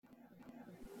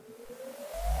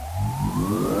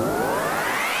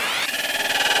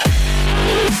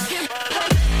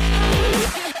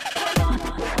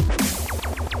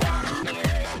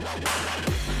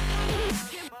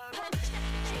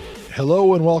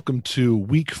Hello and welcome to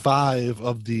week 5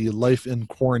 of the Life in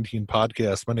Quarantine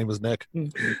podcast. My name is Nick.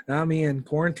 I'm Ian,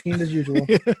 quarantined as usual.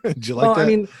 Did you like that? I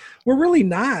mean, we're really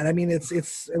not. I mean,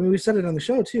 we said it on the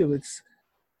show too.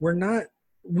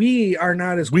 We are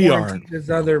not as quarantined as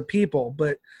other people,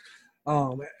 but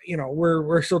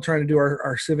we're still trying to do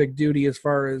our civic duty as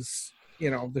far as,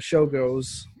 the show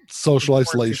goes. Social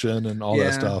isolation and all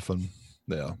that stuff. And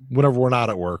yeah, whenever we're not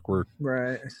at work,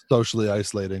 we're socially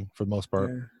isolating for the most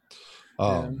part.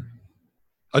 I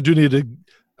do need to,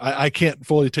 I can't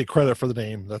fully take credit for the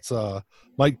name. That's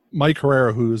Mike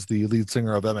Herrera, who's the lead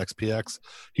singer of MXPX.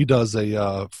 He does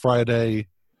a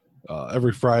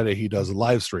every Friday he does a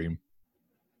live stream.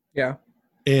 Yeah.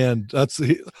 And that's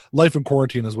Life in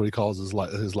Quarantine is what he calls his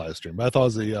live stream. I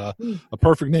thought it was a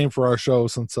perfect name for our show,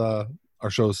 since our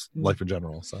show's life in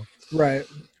general. So right.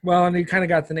 Well, and he kind of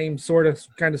got the name sort of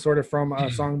from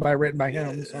a song written by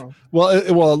him. So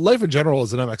well, Life in General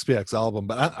is an MXPX album,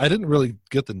 but I didn't really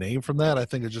get the name from that. I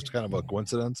think it's just kind of a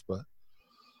coincidence, but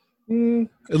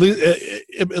at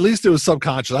least it was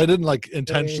subconscious. I didn't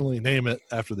intentionally name it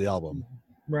after the album.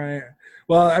 Right.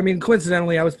 Well, I mean,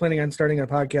 coincidentally, I was planning on starting a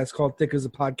podcast called Thick as a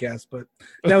Podcast, but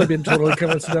that would have been totally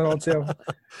coincidental too.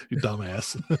 You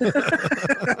dumbass.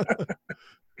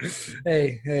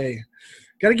 Hey.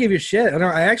 Got to give you shit.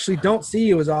 I actually don't see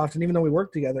you as often, even though we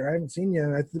work together. I haven't seen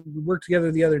you. We worked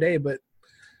together the other day, but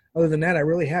other than that, I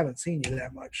really haven't seen you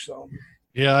that much. So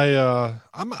yeah,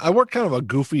 I work kind of a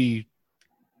goofy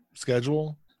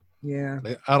schedule. Yeah,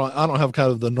 I don't have kind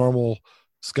of the normal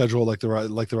schedule like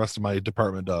the rest of my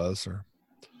department does.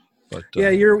 But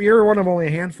you're one of only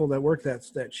a handful that work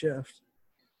that shift.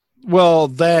 Well,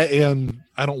 that, and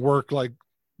I don't work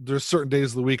there's certain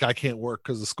days of the week I can't work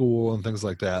because of school and things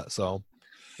like that. So.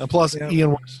 And plus,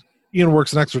 Ian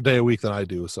works an extra day a week than I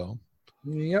do, so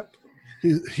yep,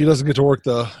 he doesn't get to work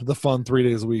the fun 3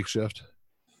 days a week shift.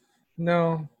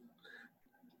 No,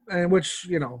 and which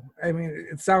I mean,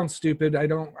 it sounds stupid.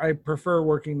 I prefer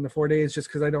working the 4 days just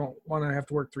because I don't want to have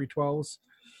to work 3 12s.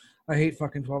 I hate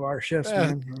fucking 12-hour shifts,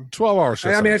 man. 12-hour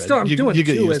shifts. I mean, I'm doing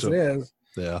 2 as it is.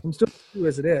 Yeah, I'm still 2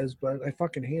 as it is, but I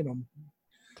fucking hate them.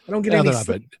 I don't get any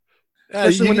sleep,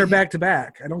 especially when they're back to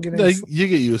back. I don't get any. You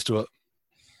get used to it.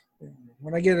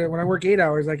 When I work 8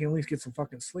 hours, I can at least get some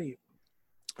fucking sleep,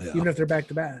 even if they're back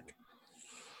to back.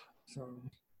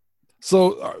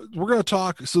 So we're going to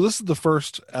talk. So this is the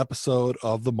first episode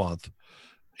of the month,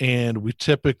 and we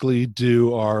typically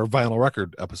do our vinyl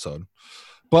record episode.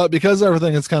 But because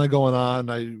everything is kind of going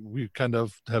on, we kind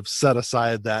of have set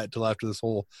aside that till after this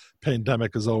whole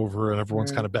pandemic is over and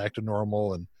everyone's kind of back to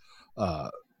normal. And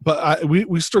but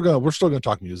we're still gonna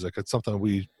talk music. It's something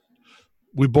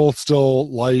we both still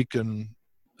like, and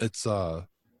it's a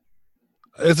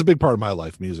big part of my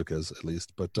life. Music is, at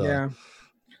least, but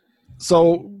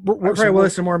so I probably will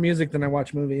listen to more music than I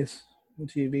watch movies and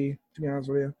TV, to be honest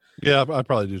with you. Yeah, I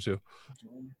probably do too.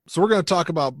 So we're going to talk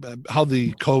about how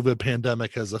the COVID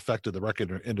pandemic has affected the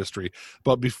record industry.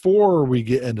 But before we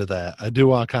get into that, I do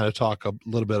want to kind of talk a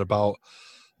little bit about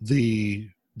the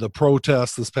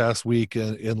protest this past week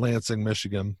in Lansing,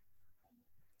 Michigan,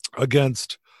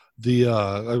 against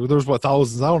there's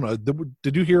thousands. I don't know.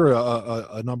 Did you hear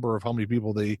a number of how many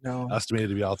people they estimated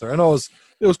to be out there? I know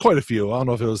it was quite a few. I don't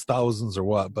know if it was thousands or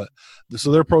what, but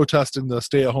so they're protesting the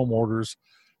stay-at-home orders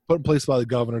put in place by the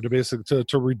governor to basically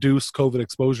to reduce COVID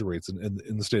exposure rates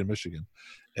in the state of Michigan,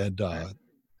 and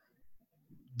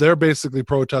they're basically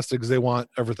protesting because they want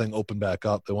everything open back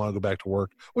up. They want to go back to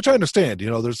work, which I understand.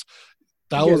 There's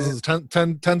thousands,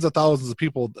 tens of thousands of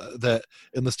people that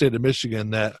in the state of Michigan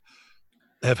that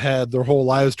have had their whole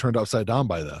lives turned upside down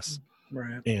by this,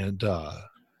 right? And are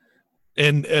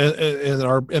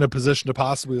in a position to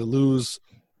possibly lose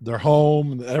their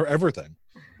home and everything.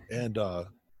 And but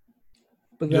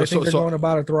I think they're going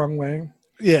about it the wrong way.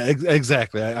 Yeah,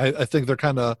 exactly. I think they're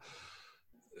kind of,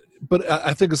 but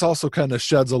I think it's also kind of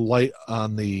sheds a light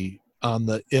on the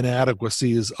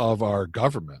inadequacies of our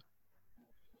government.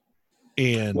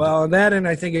 And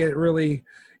I think it really,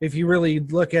 if you really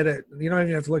look at it, you don't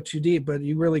even have to look too deep, but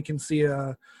you really can see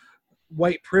a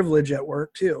white privilege at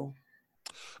work too.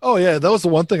 Oh yeah, that was the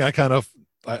one thing I kind of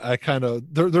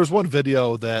there's one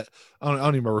video that I don't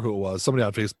even remember who it was. Somebody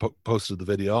on Facebook posted the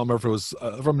video. I don't remember if it was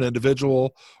from an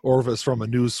individual or if it's from a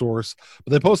news source,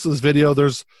 but they posted this video.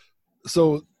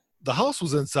 So the House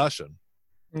was in session,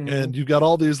 and you got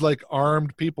all these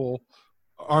armed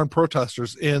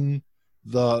protesters in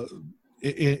the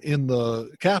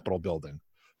Capitol building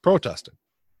protesting,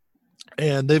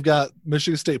 and they've got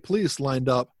Michigan State Police lined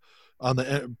up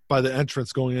by the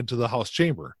entrance going into the House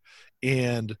chamber,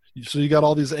 And so you got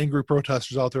all these angry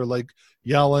protesters out there like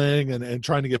yelling and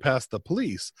trying to get past the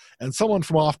police. And someone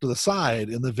from off to the side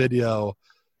in the video,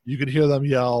 you could hear them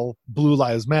yell, "Blue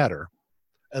Lives Matter."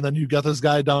 And then you got this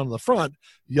guy down in the front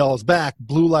yells back,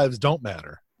 "Blue lives don't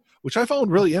matter," which I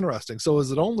found really interesting. So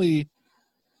is it only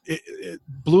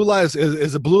blue lives?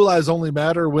 Is it blue lives only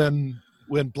matter when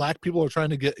black people are trying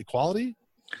to get equality?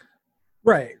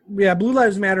 Right. Yeah. Blue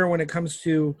lives matter when it comes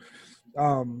to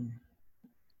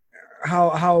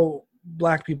how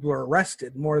black people are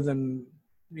arrested more than,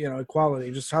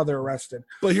 equality, just how they're arrested.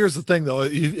 But here's the thing, though.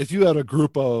 If you had a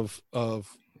group of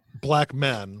black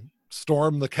men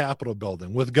storm the Capitol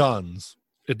building with guns,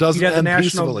 it doesn't end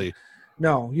peacefully.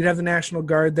 No, you'd have the National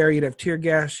Guard there. You'd have tear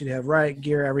gas. You'd have riot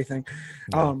gear, everything.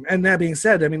 Yeah. And that being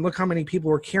said, I mean, look how many people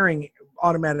were carrying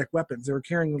automatic weapons. They were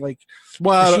carrying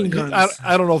machine guns.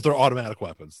 I don't know if they're automatic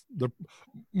weapons. They're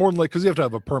more than because you have to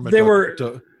have a permit. They were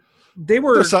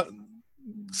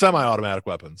semi-automatic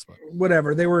weapons. But.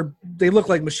 Whatever. They look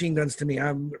like machine guns to me.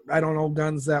 I don't know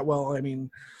guns that well. I mean,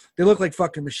 they look like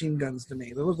fucking machine guns to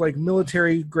me. They look like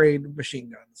military grade machine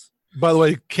guns. By the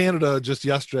way, Canada just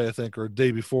yesterday, I think, or the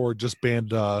day before, just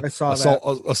banned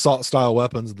assault style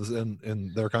weapons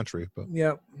in their country. But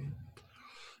yep.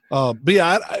 But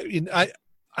yeah,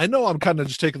 I know I'm kind of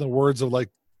just taking the words of like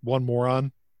one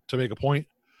moron to make a point.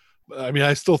 I mean,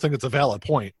 I still think it's a valid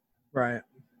point. Right.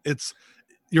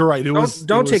 You're right.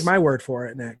 Don't take my word for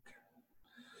it, Nick.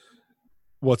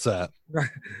 What's that?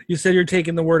 You said you're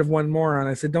taking the word of one moron.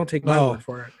 I said, don't take my word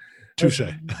for it. Touche.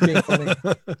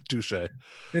 Touche.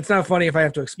 It's not funny if I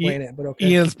have to explain it, but okay.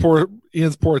 Ian's poor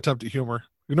attempt at humor.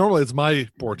 Normally it's my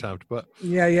poor attempt, but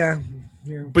yeah.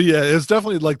 But yeah, it's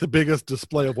definitely like the biggest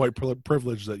display of white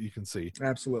privilege that you can see.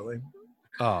 Absolutely.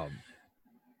 But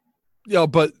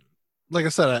like I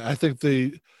said, I think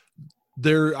I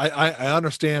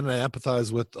understand and I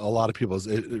empathize with a lot of people's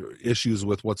issues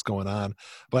with what's going on,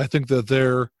 but I think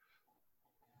that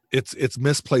it's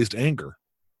misplaced anger.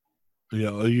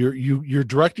 You're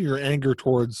directing your anger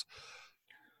towards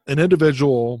an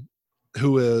individual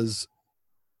who is,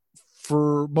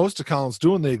 for most accounts,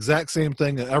 doing the exact same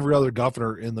thing that every other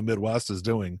governor in the Midwest is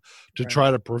doing to try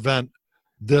to prevent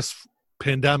this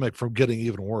pandemic from getting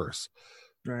even worse.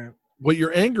 Right. What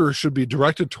your anger should be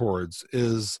directed towards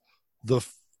is the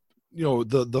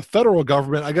federal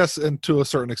government, I guess, and to a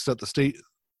certain extent the state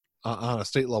on a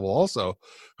state level also,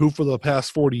 who for the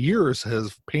past 40 years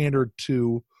has pandered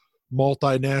to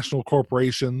multinational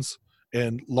corporations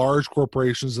and large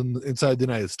corporations inside the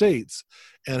United States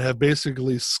and have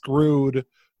basically screwed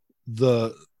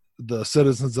the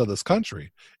citizens of this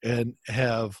country and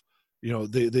have,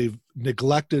 they've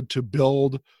neglected to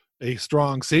build a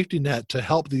strong safety net to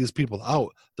help these people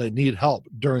out that need help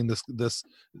during this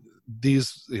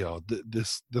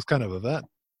kind of event.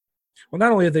 Well,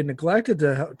 not only have they neglected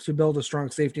to build a strong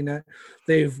safety net,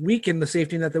 they've weakened the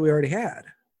safety net that we already had.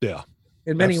 Yeah.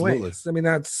 In many ways. I mean,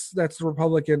 that's the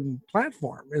Republican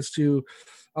platform, is to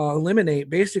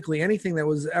eliminate basically anything that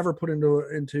was ever put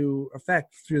into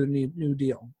effect through the New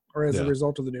Deal or as a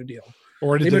result of the New Deal.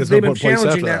 Or anything they've been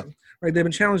challenging that. Right, they've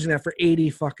been challenging that for 80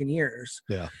 fucking years.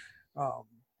 Yeah.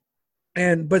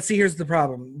 But see, here's the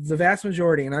problem: the vast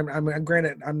majority, and I'm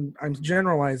granted, I'm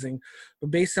generalizing, but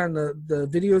based on the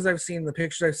videos I've seen, the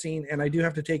pictures I've seen, and I do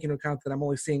have to take into account that I'm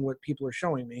only seeing what people are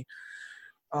showing me.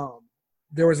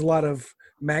 There was a lot of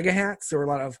MAGA hats. There were a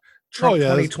lot of Trump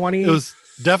 2020. It was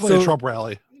definitely a Trump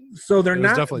rally. So they're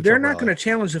not going to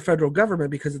challenge the federal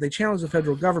government, because if they challenge the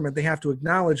federal government, they have to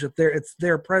acknowledge that it's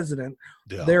their president,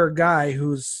 their guy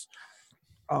who's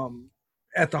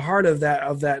at the heart of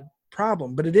that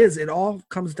problem. But it all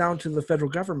comes down to the federal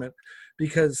government,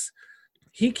 because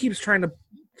he keeps trying to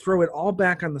throw it all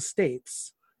back on the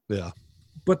states. Yeah.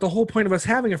 But the whole point of us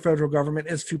having a federal government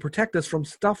is to protect us from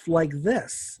stuff like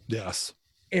this. Yes.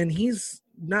 And he's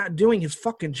not doing his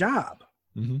fucking job.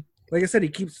 Mm-hmm. Like I said, he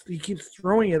keeps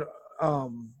throwing it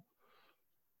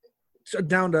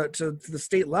down to the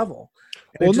state level.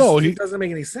 And it doesn't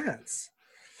make any sense.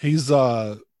 He's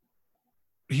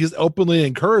openly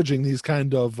encouraging these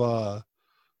kind of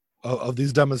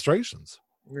these demonstrations.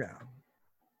 Yeah.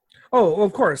 Oh, well,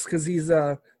 of course, because he's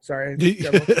sorry.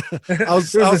 I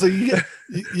was like, you got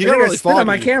really spit on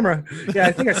my camera. Yeah,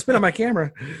 I think I spit on my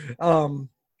camera.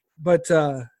 But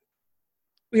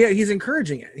yeah, he's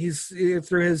encouraging it. He's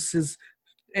through his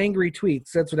angry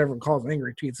tweets. That's what everyone calls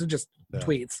angry tweets. They're just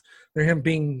tweets. They're him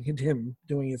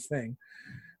doing his thing.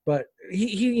 But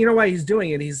he you know why he's doing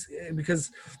it?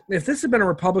 Because if this had been a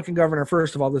Republican governor,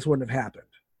 first of all, this wouldn't have happened.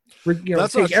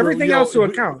 That's take everything else to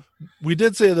account. We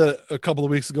did say that a couple of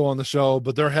weeks ago on the show,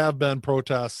 but there have been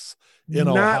protests in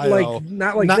not Ohio.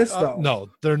 not like this though. No,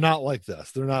 they're not like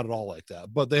this. They're not at all like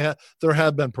that. But there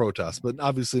have been protests, but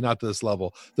obviously not to this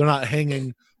level. They're not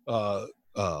hanging,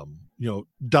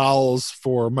 dolls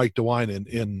for Mike DeWine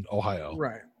in Ohio.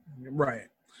 Right.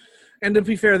 And to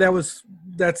be fair,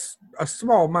 that's a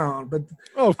small amount, but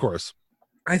of course,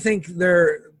 I think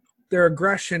their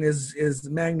aggression is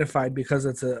magnified because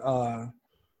it's a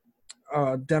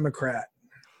Democrat.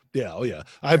 Yeah, oh yeah.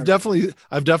 I've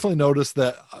definitely noticed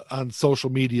that on social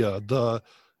media. The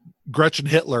Gretchen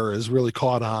Hitler is really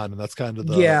caught on, and that's kind of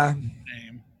the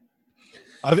name.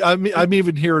 I'm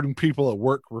even hearing people at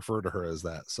work refer to her as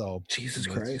that. So Jesus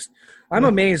Christ, I'm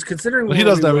amazed considering he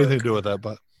doesn't have anything to do with that,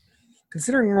 but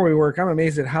considering where we work, I'm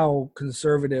amazed at how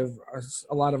conservative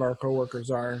a lot of our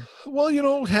coworkers are.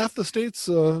 Well, half the states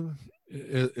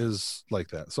is like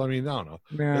that. So I mean, I don't know.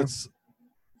 Yeah.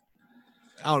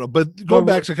 I don't know, but going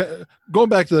back to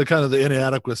the kind of the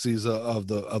inadequacies of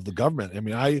the government. I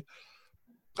mean, I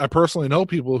personally know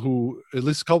people who, at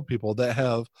least a couple people, that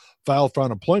have filed for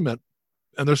unemployment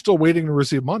and they're still waiting to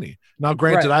receive money. Now,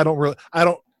 granted, right. I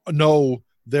don't know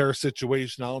their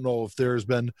situation. I don't know if there's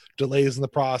been delays in the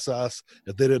process,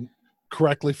 if they didn't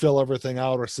correctly fill everything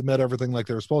out or submit everything like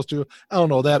they were supposed to. I don't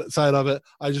know that side of it.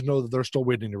 I just know that they're still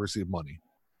waiting to receive money.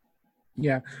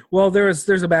 Yeah, well, there's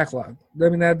a backlog. I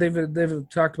mean, that they've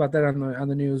talked about that on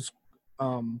the news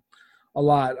a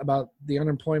lot about the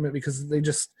unemployment, because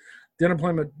the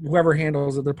unemployment, whoever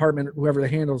handles the department, whoever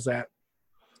handles that,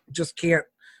 just can't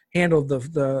handle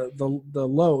the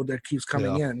load that keeps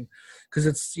coming in, because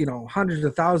it's hundreds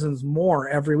of thousands more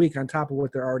every week on top of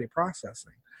what they're already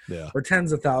processing, or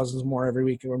tens of thousands more every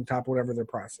week on top of whatever they're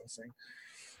processing.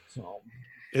 So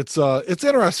it's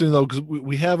interesting though, because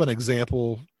we have an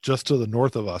example just to the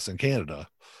north of us in Canada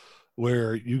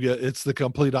where it's the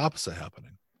complete opposite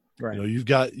happening. Right. You've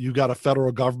got a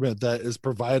federal government that is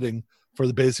providing for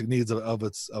the basic needs of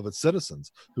its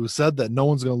citizens, who said that no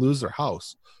one's going to lose their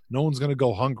house, no one's going to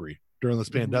go hungry during this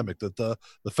pandemic, that the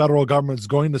federal government is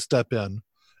going to step in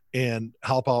and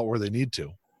help out where they need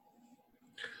to.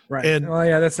 Right. And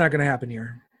that's not going to happen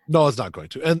here. No, it's not going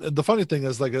to. And the funny thing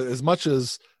is, like, as much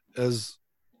as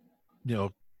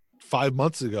 5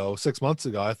 months ago, 6 months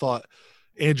ago, I thought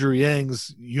Andrew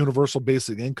Yang's universal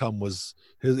basic income was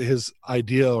his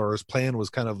idea, or his plan was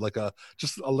kind of like a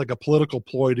political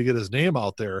ploy to get his name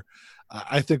out there.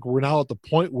 I think we're now at the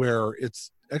point where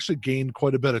it's actually gained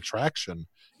quite a bit of traction,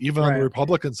 even on the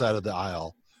Republican side of the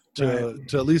aisle, to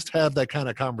at least have that kind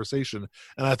of conversation.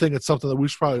 And I think it's something that we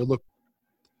should probably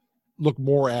look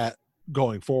more at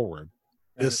going forward.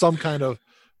 Is some kind of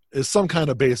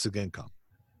basic income.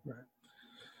 Right.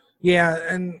 Yeah,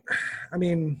 and I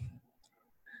mean,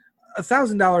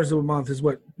 $1,000 a month is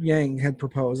what Yang had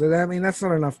proposed. I mean, that's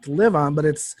not enough to live on, but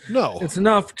it's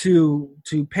enough to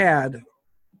pad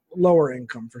lower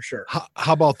income for sure.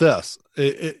 How about this?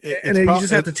 You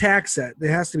just have to tax it. It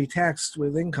has to be taxed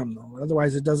with income though.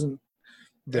 Otherwise, it doesn't.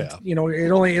 Yeah.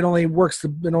 It only works.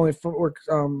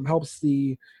 Helps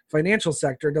the financial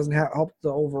sector. It doesn't help the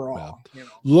overall. Yeah.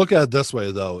 Look at it this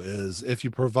way though: is if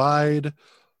you provide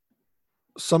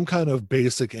some kind of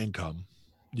basic income,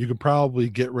 you can probably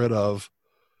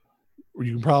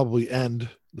end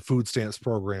the food stamps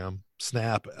program,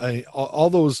 SNAP, all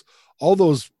those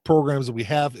programs that we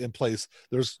have in place.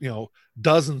 There's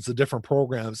dozens of different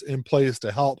programs in place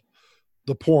to help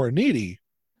the poor and needy,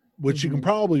 which you can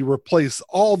probably replace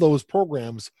all those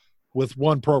programs with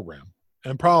one program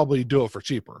and probably do it for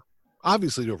cheaper.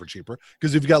 Obviously do it for cheaper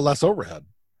because you've got less overhead.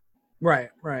 Right.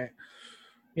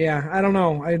 Yeah, I don't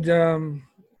know.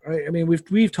 I mean,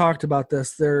 we've talked about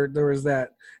this. There was that,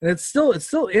 and it's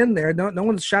still in there. No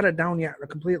one's shut it down yet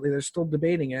completely. They're still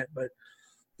debating it, but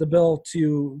the bill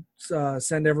to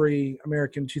send every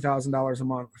American $2,000 a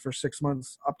month for 6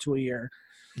 months up to a year.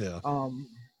 Yeah.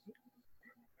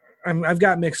 I've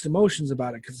got mixed emotions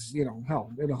about it because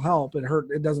hell, it'll help.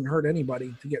 It doesn't hurt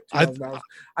anybody to get $2,000.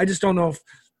 I just don't know if,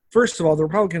 first of all, the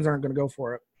Republicans aren't going to go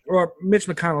for it, or Mitch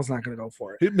McConnell's not going to go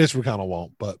for it. Mitch McConnell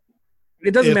won't, but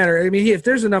it doesn't matter. I mean, if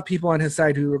there's enough people on his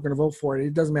side who are going to vote for it,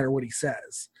 it doesn't matter what he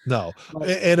says. No.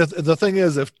 And the thing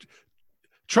is, if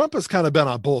Trump has kind of been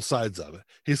on both sides of it,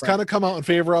 he's kind of come out in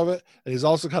favor of it, and he's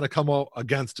also kind of come out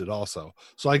against it also.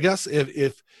 So I guess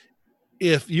if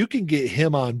you can get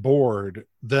him on board,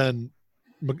 then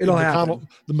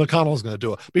McConnell's going to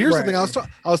do it. But here's the thing: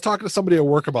 I was talking to somebody at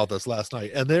work about this last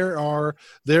night, and they're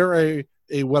a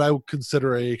what I would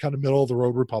consider a kind of middle of the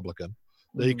road Republican.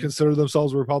 They consider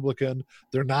themselves a Republican.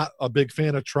 They're not a big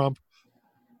fan of Trump,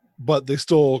 but they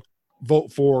still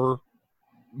vote for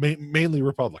mainly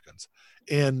Republicans.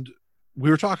 And we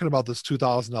were talking about this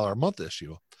 $2,000 a month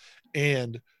issue,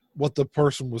 and what the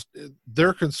person was,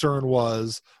 their concern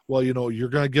was, well, you know, you're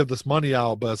going to give this money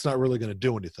out, but it's not really going to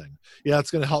do anything. Yeah,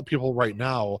 it's going to help people right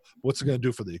now. What's it going to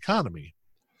do for the economy?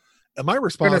 And my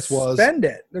response was, spend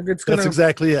it. That's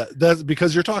exactly it. That's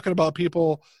because you're talking about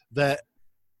people that,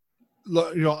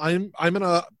 you know, I'm in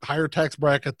a higher tax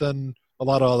bracket than a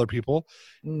lot of other people,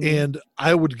 and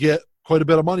I would get quite a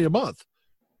bit of money a month.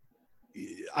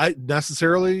 I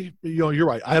necessarily, you know, you're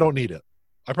right. I don't need it.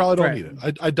 I probably don't need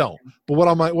it. I don't. But what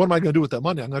am I going to do with that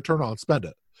money? I'm going to turn around and spend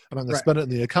it. And I'm going to spend it in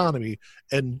the economy.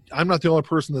 And I'm not the only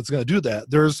person that's going to do that.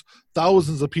 There's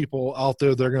thousands of people out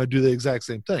there that are going to do the exact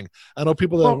same thing. I know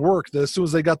people that work that as soon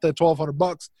as they got that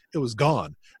 $1,200, it was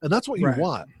gone. And that's what you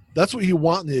want. That's what you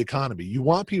want in the economy. You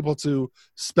want people to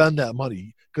spend that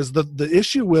money, because the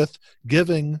issue with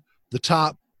giving the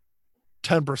top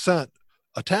 10%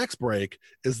 a tax break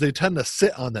is they tend to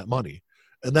sit on that money.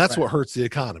 And that's what hurts the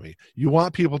economy. You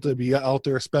want people to be out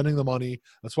there spending the money.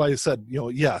 That's why you said, you know,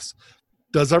 yes.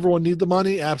 Does everyone need the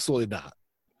money? Absolutely not.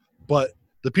 But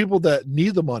the people that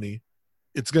need the money,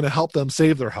 it's going to help them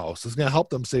save their house. It's going to help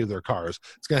them save their cars.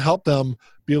 It's going to help them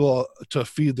be able to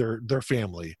feed their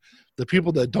family. The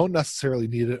people that don't necessarily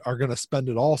need it are going to spend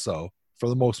it also, for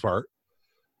the most part.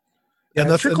 And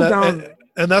that's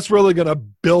really going to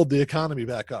build the economy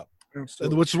back up,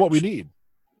 which is what we need.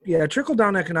 Yeah, trickle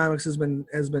down economics has been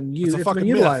used. It's been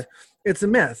utilized. It's a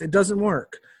myth. It doesn't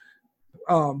work.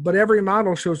 But every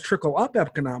model shows trickle up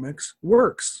economics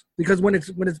works, because when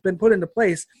it's been put into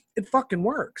place, it fucking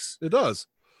works. It does.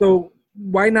 So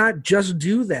why not just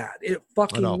do that? It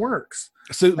fucking works.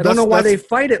 So I don't know why they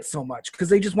fight it so much, because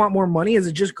they just want more money. Is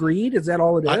it just greed? Is that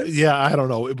all it is? I don't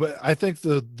know. But I think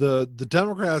the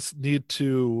Democrats need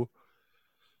to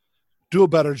do a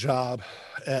better job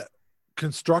at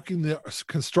constructing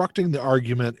the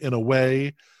argument in a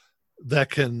way that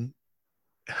can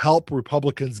help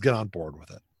Republicans get on board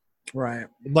with it. Right.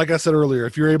 Like I said earlier,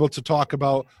 if you're able to talk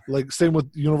about, like, same with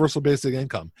universal basic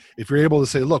income, if you're able to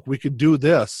say, look, we could do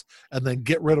this and then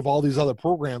get rid of all these other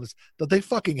programs that they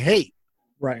fucking hate.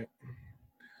 Right.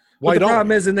 Why the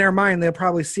problem is, in their mind, they'll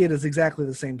probably see it as exactly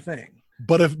the same thing.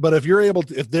 But if you're able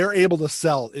to, if they're able to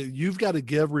sell, you've got to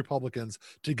give Republicans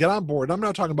to get on board. I'm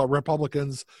not talking about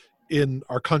Republicans in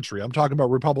our country. I'm talking about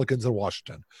Republicans in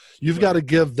Washington. You've got to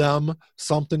give them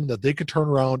something that they can turn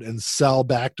around and sell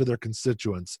back to their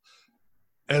constituents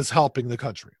as helping the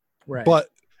country. Right. But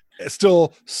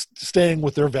still staying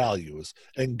with their values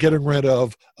and getting rid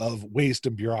of waste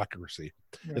and bureaucracy.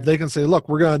 Right. If they can say, look,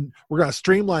 we're going to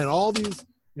streamline all these,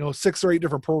 6 or 8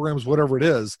 different programs, whatever it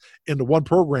is, into one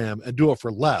program and do it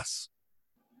for less.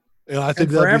 And I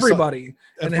think for everybody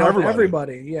and help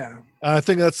everybody. Yeah. And I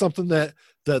think that's something that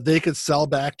they could sell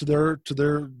back to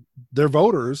their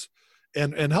voters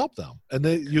and help them. And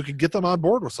you could get them on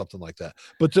board with something like that.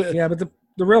 But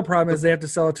the real problem is they have to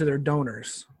sell it to their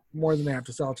donors more than they have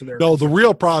to sell it to their. No, the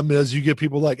real problem is you get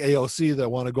people like AOC that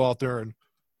want to go out there and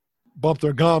bump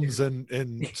their gums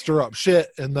and stir up shit,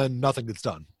 and then nothing gets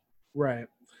done. Right.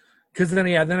 Because then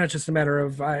it's just a matter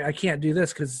of I can't do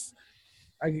this because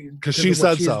she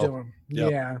said so. Doing.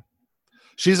 Yep. Yeah.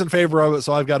 She's in favor of it,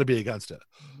 so I've got to be against it.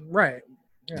 Right.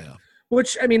 Yeah.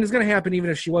 Which, I mean, is going to happen even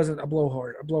if she wasn't a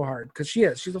blowhard, because she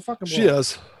is. She's a fucking blowhard. She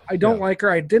is. I don't like her.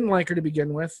 I didn't like her to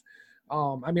begin with.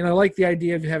 I mean, I like the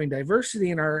idea of having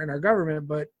diversity in our government,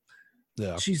 but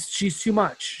she's too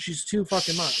much. She's too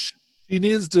fucking much. She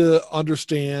needs to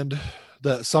understand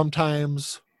that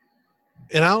sometimes,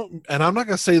 and I'm not going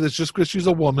to say this just because she's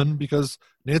a woman, because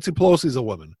Nancy Pelosi's a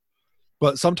woman,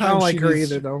 but sometimes I don't like her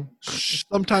either, though.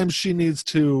 Sometimes she needs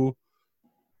to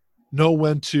know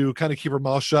when to kind of keep her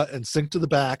mouth shut and sink to the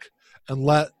back and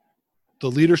let the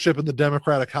leadership in the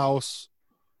Democratic House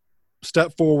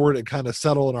step forward and kind of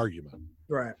settle an argument.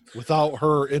 Right. Without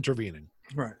her intervening.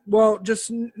 Right. Well,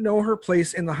 just know her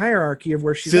place in the hierarchy of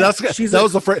where she's. See, that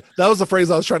was the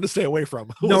phrase I was trying to stay away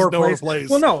from. Know her place.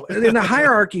 Well, no, in the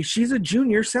hierarchy, she's a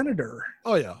junior senator.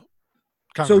 Oh yeah.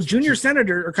 So junior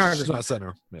senator or congressman. She's not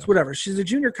senator. Yeah. It's whatever. She's a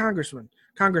junior congressperson.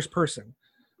 Congresswoman.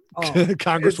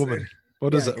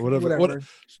 What is it?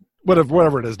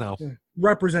 Whatever it is now.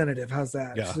 Representative. How's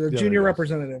that? Yeah. She's a junior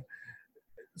representative.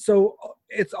 So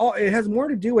it has more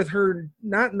to do with her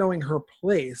not knowing her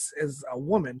place as a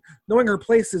woman. Knowing her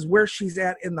place is where she's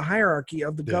at in the hierarchy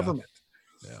of the government.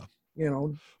 Yeah.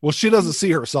 Well, she doesn't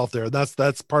see herself there.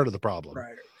 That's part of the problem.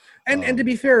 Right. And to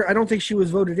be fair, I don't think she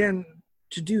was voted in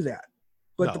to do that.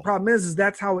 But the problem is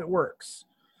that's how it works.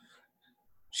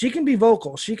 She can be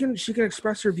vocal. She can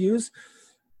express her views.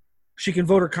 She can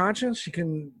vote her conscience. She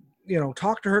can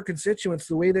talk to her constituents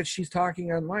the way that she's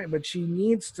talking online, but she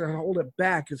needs to hold it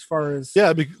back as far as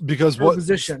because her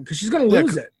position, because she's going to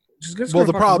lose it. Well,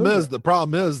 the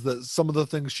problem is that some of the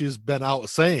things she's been out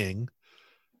saying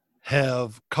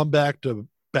have come back to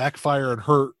backfire and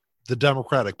hurt the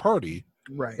Democratic Party.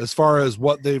 Right. As far as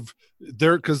what they're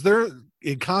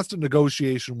in constant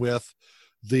negotiation with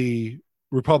the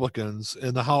Republicans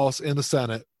in the House, in the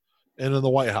Senate, and in the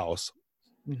White House,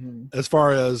 as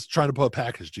far as trying to put a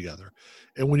package together.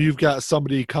 And when you've got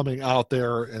somebody coming out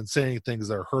there and saying things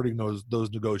that are hurting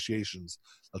those negotiations,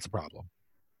 that's a problem.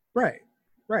 Right.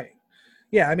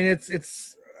 Yeah, I mean,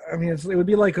 it would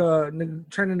be like trying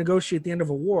to negotiate the end of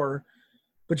a war,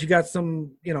 but you got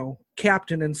some,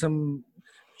 captain and some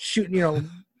shooting,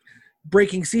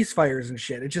 breaking ceasefires and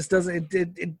shit. It just doesn't.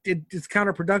 It's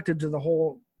counterproductive to the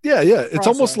whole. Yeah. It's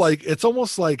almost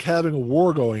like having a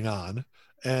war going on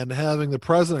and having the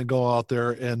president go out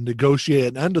there and negotiate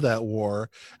an end to that war,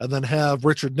 and then have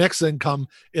Richard Nixon come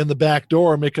in the back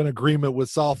door and make an agreement with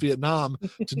South Vietnam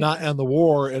to not end the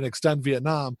war and extend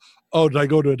Vietnam. Oh, did I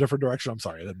go to a different direction? I'm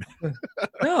sorry.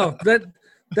 No,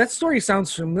 that story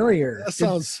sounds familiar. That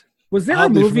sounds. Was there a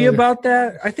movie about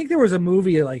that? I think there was a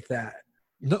movie like that.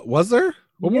 No, was there?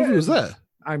 What movie was that?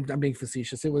 I'm being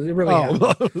facetious. It really happened.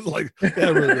 It was like, yeah,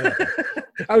 it really happened.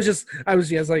 I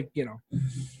was like,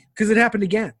 because it happened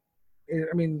again.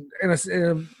 I mean,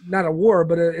 not a war,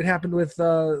 but it happened with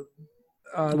Reagan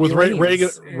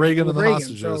and the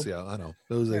hostages. So, I know.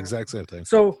 It was the exact same thing.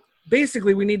 So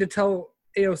basically, we need to tell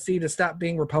AOC to stop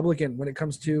being Republican when it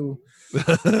comes to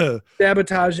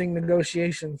sabotaging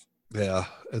negotiations. Yeah,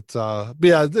 I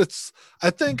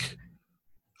think,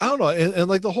 I don't know, and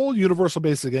like the whole universal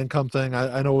basic income thing.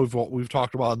 I know we've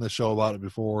talked about on this show about it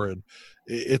before, and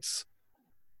it's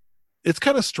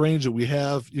kind of strange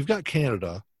that you've got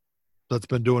Canada that's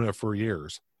been doing it for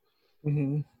years,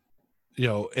 and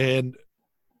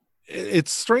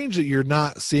it's strange that you're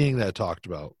not seeing that talked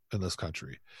about in this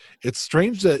country. It's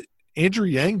strange that Andrew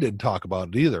Yang didn't talk about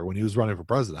it either when he was running for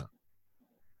president.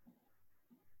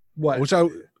 What?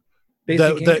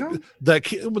 Basic income?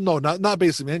 No, not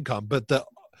basic income, but that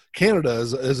Canada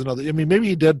is another. I mean, maybe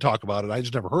he did talk about it. I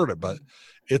just never heard it, but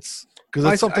it's because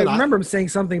it's something. I remember him saying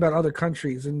something about other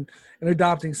countries and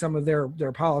adopting some of their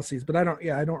policies, but I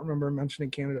don't remember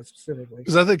mentioning Canada specifically.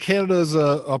 Because I think Canada is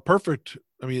a perfect.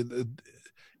 I mean,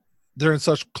 they're in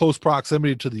such close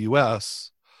proximity to the U.S.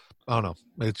 I don't know.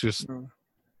 It's just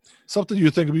something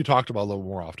you think would be talked about a little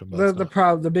more often. But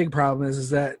the big problem is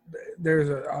that there's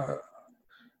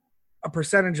a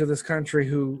percentage of this country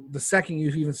who, the second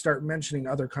you even start mentioning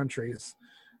other countries,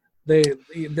 their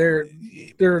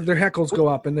heckles go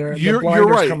up and their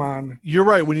blinders come on. You're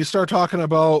right. When you start talking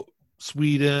about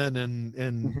Sweden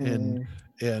and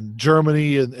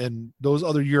Germany and those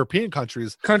other European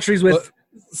countries with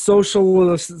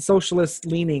socialist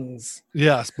leanings.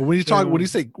 Yes, but when you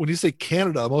say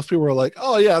Canada, most people are like,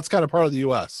 oh yeah, it's kind of part of the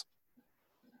U.S.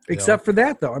 Except for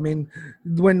that, though. I mean,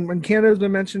 when Canada's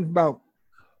been mentioned about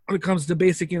when it comes to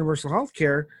basic universal health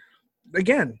care,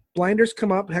 again, blinders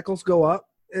come up, heckles go up.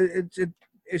 It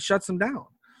shuts them down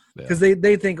because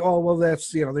they think, oh well, that's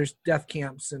there's death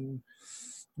camps and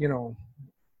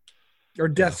or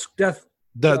death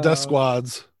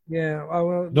squads. Yeah.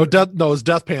 Well, it's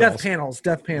death panels.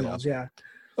 Death panels. Yeah.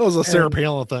 That was a Sarah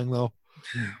Palin thing, though.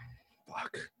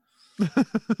 Fuck.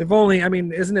 If only. I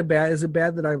mean, isn't it bad? Is it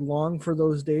bad that I long for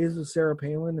those days with Sarah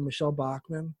Palin and Michelle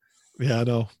Bachmann? Yeah, I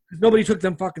know. Nobody took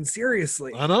them fucking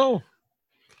seriously. I know.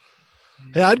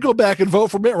 Hey, I'd go back and vote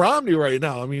for Mitt Romney right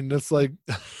now. I mean, it's like,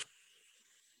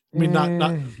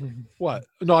 not what?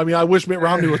 No, I mean, I wish Mitt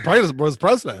Romney was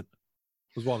president.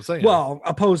 Was what I'm saying. Well,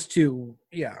 opposed to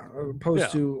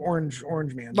Orange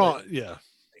Man. No, but, yeah.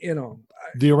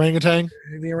 The orangutan.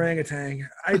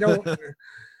 I don't.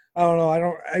 I don't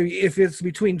know. If it's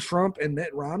between Trump and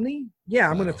Mitt Romney,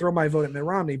 I'm going to throw my vote at Mitt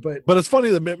Romney. But it's funny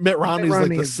that Mitt Romney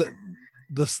is like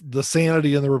the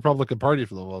sanity in the Republican Party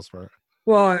for the most part.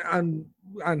 Well,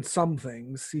 on some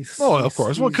things, of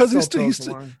course. Well, because he's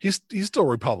still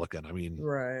Republican. I mean,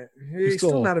 right? He's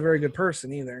still not a very good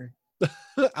person either.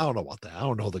 I don't know about that. I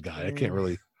don't know the guy. I can't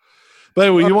really. But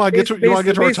anyway, you want to get to our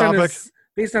topic?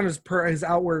 Based on his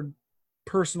outward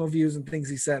personal views and things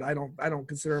he said, I don't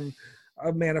consider him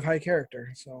a man of high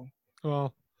character. So,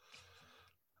 well,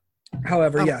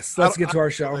 however, yes, let's get to our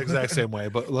show. Exact same way,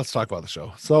 but let's talk about the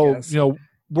show. So, yes.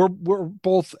 We're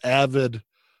both avid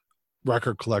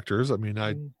record collectors. I mean,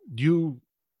 I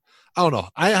don't know.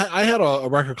 I had a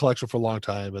record collection for a long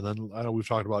time, and then I know we've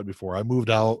talked about it before. I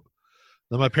moved out.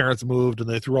 Then my parents moved, and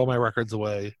they threw all my records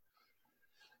away.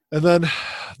 And then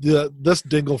this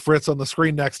dingle Fritz on the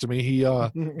screen next to me, he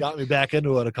got me back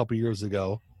into it a couple years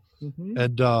ago. Mm-hmm.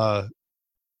 And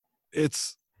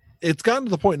it's gotten to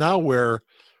the point now where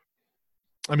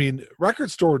I mean,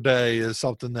 Record Store Day is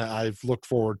something that I've looked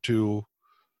forward to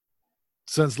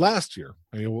since last year.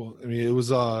 It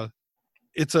was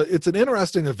it's an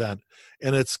interesting event,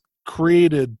 and it's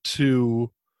created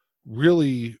to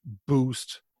really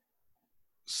boost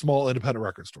small independent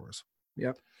record stores.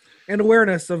 Yep. And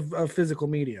awareness of physical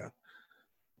media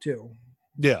too.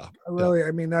 Yeah. Really,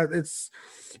 I mean that it's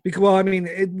because, well, I mean,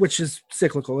 which is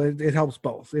cyclical. It helps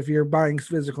both. If you're buying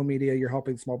physical media, you're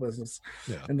helping small business,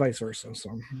 and vice versa.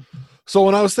 So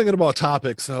when I was thinking about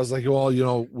topics, I was like,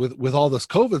 well, with all this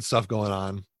COVID stuff going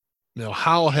on,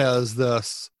 how has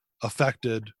this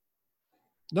affected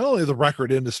not only the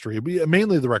record industry, but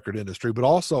mainly the record industry, but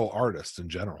also artists in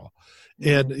general?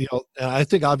 And and I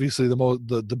think obviously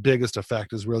the biggest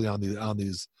effect is really on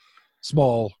these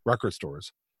small record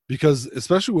stores, because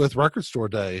especially with Record Store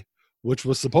Day, which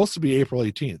was supposed to be April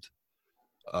 18th,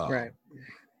 right?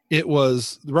 It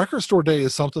was the Record Store Day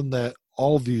is something that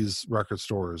all these record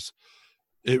stores,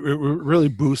 it really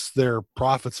boosts their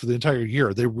profits for the entire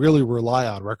year. They really rely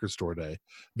on Record Store Day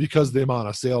because of the amount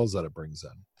of sales that it brings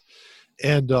in.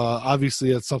 And obviously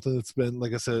it's something that's been,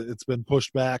 like I said, it's been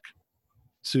pushed back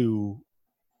to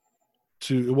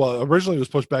originally it was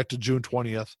pushed back to June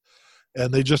 20th,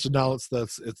 and they just announced that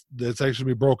it's actually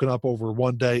be broken up over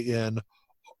one day in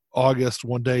August,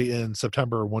 one day in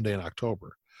September, one day in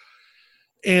October.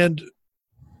 And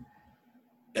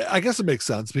I guess it makes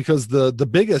sense because the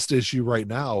biggest issue right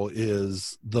now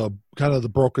is the kind of the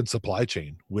broken supply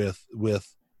chain with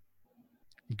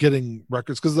getting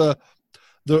records, because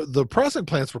the pressing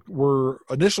plants were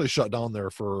initially shut down there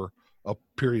for a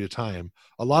period of time.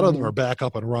 A lot of them are back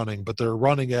up and running, but they're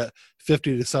running at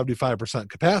 50 to 75%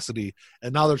 capacity,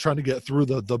 and now they're trying to get through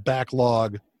the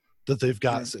backlog that they've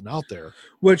got sitting out there.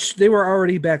 Which they were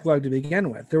already backlogged to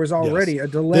begin with. There was already a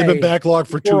delay. They've been backlogged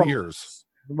for 2 years.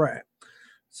 Right.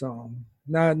 So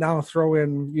now throw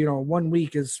in, 1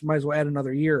 week might as well add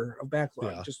another year of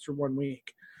backlog just for 1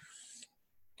 week.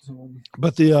 So,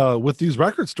 but with these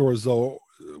record stores though,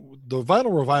 the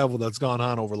vinyl revival that's gone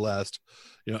on over the last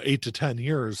 8 to 10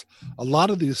 years, a lot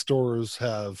of these stores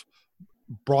have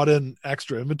brought in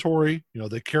extra inventory.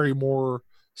 They carry more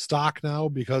stock now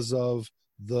because of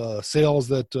the sales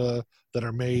that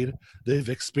are made. They've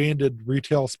expanded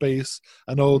retail space.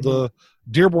 I know the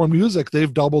Dearborn Music,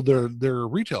 they've doubled their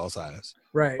retail size.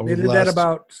 Right. They did that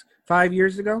about 5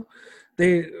 years ago.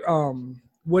 They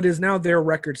what is now their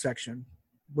record section,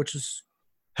 which is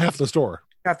half the store.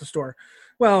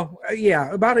 Well,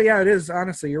 about it. Yeah, it is.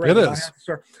 Honestly, you're right. It is. Half the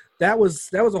store. That was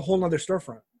a whole nother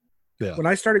storefront. Yeah. When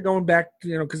I started going back,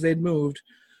 because they'd moved.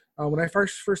 When I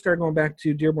first started going back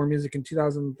to Dearborn Music in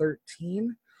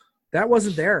 2013, that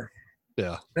wasn't there.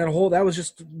 Yeah. That was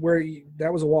just where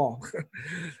that was a wall.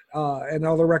 And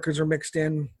all the records are mixed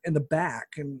in the back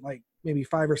in like maybe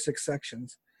 5 or 6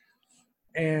 sections.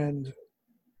 And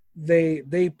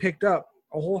they picked up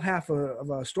a whole half of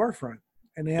a storefront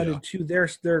and added to their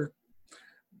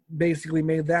basically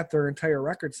made that their entire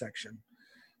record section,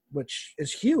 which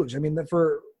is huge. I mean,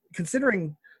 for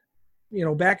considering,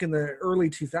 back in the early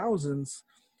 2000s,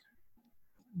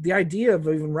 the idea of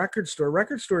even record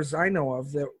stores I know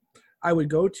of that I would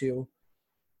go to,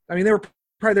 I mean, they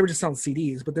were just selling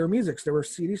CDs, but there were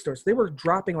CD stores. They were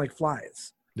dropping like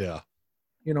flies. Yeah.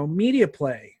 Media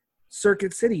Play,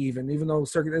 Circuit City, even though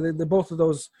the both of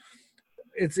those,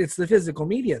 it's the physical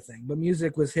media thing, but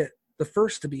music was the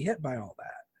first to be hit by all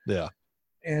that. Yeah.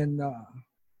 And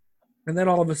then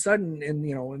all of a sudden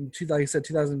like I said,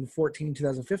 2014,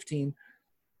 2015,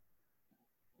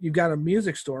 you've got a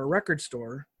music store, a record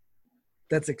store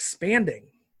that's expanding.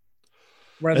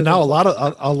 And now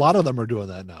a lot of them are doing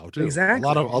that now too. Exactly.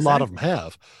 A lot of them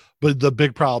have. But the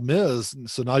big problem is,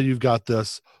 so now you've got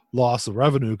this loss of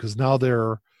revenue because now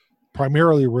they're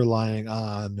primarily relying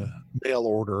on mail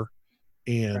order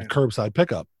and curbside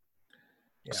pickup.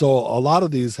 Yeah. So a lot of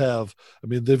these have, I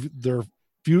mean, their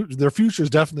future is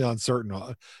definitely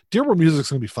uncertain. Dearborn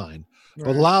Music's going to be fine. Right.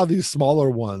 But a lot of these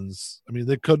smaller ones, I mean,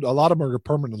 a lot of them are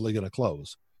permanently going to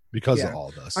close because of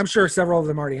all this. I'm sure several of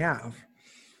them already have.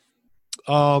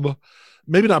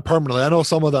 Maybe not permanently. I know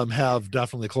some of them have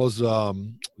definitely closed.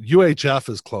 UHF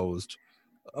is closed.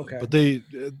 Okay. But the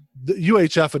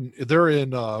UHF, and they're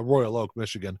in Royal Oak,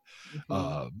 Michigan.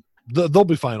 They'll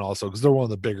be fine also because they're one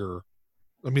of the bigger,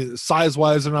 I mean,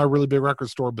 size-wise, they're not a really big record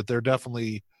store, but they're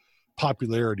definitely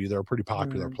popularity. They're a pretty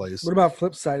popular place. What about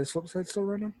Flipside? Is Flipside still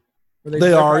running?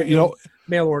 They are,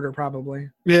 mail order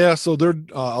probably. Yeah, so they're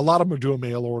a lot of them are doing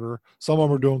mail order. Some of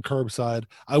them are doing curbside.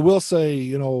 I will say,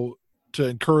 to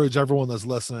encourage everyone that's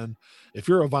listening, if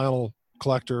you're a vinyl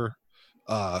collector,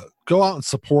 go out and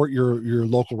support your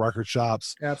local record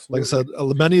shops. Absolutely. Like I said,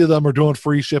 many of them are doing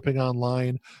free shipping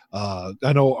online.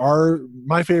 I know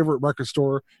my favorite record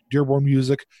store, Dearborn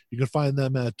Music, you can find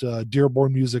them at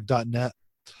dearbornmusic.net.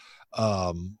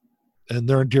 And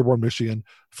they're in Dearborn, Michigan.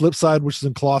 Flipside, which is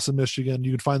in Clawson, Michigan,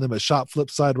 you can find them at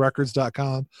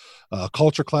shopflipsiderecords.com.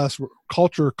 Culture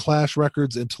Clash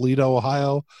Records in Toledo,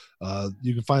 Ohio.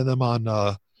 You can find them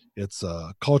on it's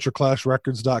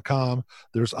cultureclashrecords.com.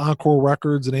 There's Encore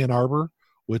Records in Ann Arbor,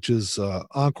 which is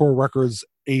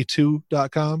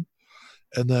encorerecordsa2.com.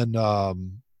 And then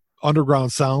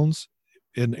Underground Sounds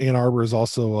in Ann Arbor is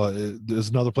also there's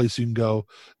another place you can go.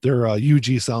 They're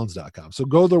ugsounds.com. So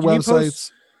go to their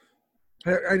websites.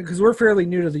 Because we're fairly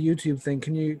new to the YouTube thing.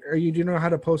 Do you know how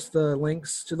to post the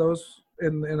links to those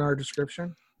in our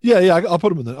description? Yeah, I'll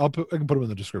put them in I can put them in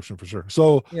the description for sure.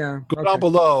 So yeah, go down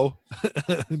below,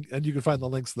 and you can find the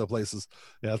links to the places.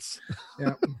 Yeah.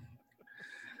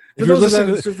 If you're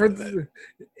listening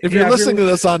to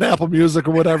this on Apple Music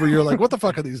or whatever, you're like, what the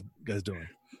fuck are these guys doing?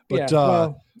 But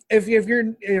if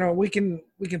you're, we can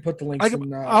put the links. I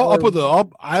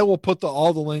will put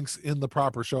all the links in the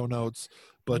proper show notes.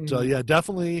 But yeah,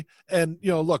 definitely. And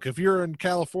look, if you're in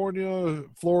California,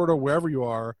 Florida, wherever you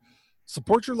are,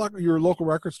 support your local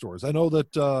record stores. I know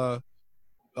that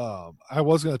I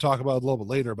was going to talk about it a little bit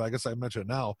later, but I guess I mentioned it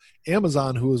now.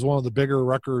 Amazon, who is one of the bigger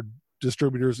record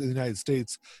distributors in the United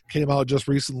States, came out just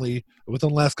recently, within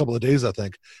the last couple of days, I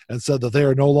think, and said that they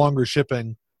are no longer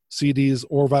shipping CDs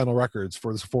or vinyl records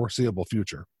for the foreseeable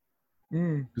future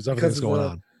because everything's going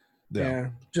on. Yeah,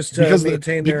 just to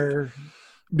maintain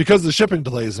because of the shipping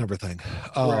delays and everything.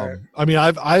 Right. I mean,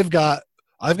 I've got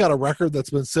a record that's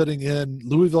been sitting in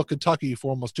Louisville, Kentucky for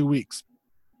almost 2 weeks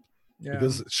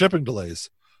because shipping delays.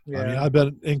 Yeah. I mean, I've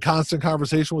been in constant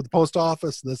conversation with the post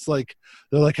office, and it's like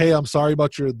they're like, "Hey, I'm sorry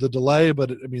about the delay,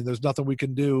 but I mean, there's nothing we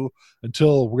can do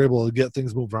until we're able to get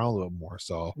things moved around a little more."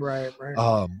 So right.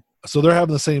 So they're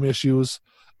having the same issues.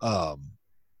 But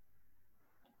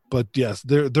yes,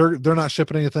 they're not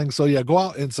shipping anything. So yeah, go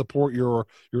out and support your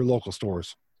local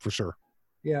stores for sure.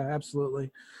 Yeah, absolutely.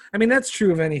 I mean, that's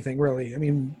true of anything, really. I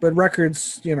mean, but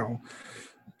records,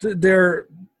 their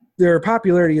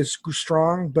popularity is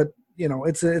strong, but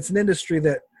it's an industry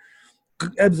that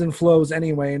ebbs and flows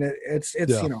anyway, and it's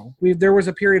there was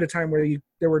a period of time where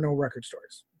there were no record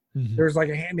stores. Mm-hmm. There was like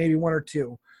maybe one or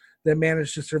two that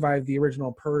managed to survive the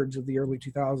original purge of the early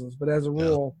 2000s, but as a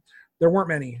rule, there weren't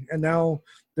many, and now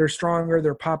they're stronger.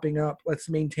 They're popping up. Let's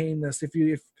maintain this. If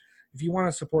you want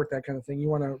to support that kind of thing, you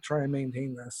want to try and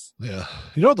maintain this. Yeah.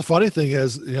 You know what the funny thing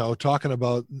is, talking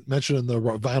about mentioning the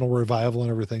vinyl revival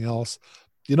and everything else,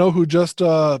 who just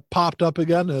popped up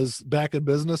again is back in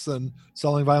business and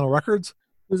selling vinyl records?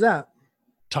 Who's that?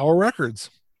 Tower Records.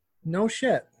 No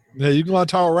shit. Yeah, you can go on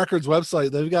Tower Records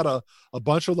website. They've got a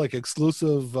bunch of like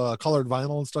exclusive colored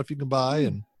vinyl and stuff you can buy,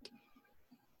 and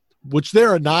which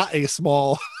they're not a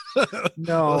small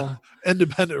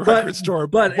independent record store,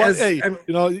 but as hey,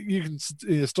 you can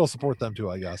still support them too,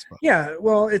 I guess. But. Yeah,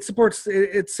 well, it's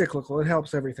cyclical. It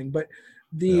helps everything, but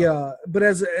but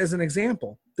as an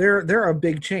example, they're a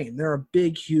big chain. They're a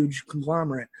big, huge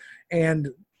conglomerate, and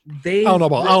I don't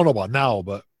know about now,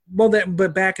 but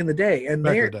but back in the day,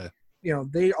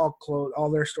 they all closed.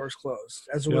 All their stores closed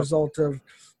as a result of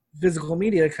physical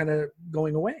media kind of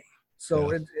going away.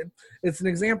 So it's an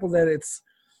example that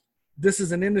this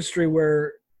is an industry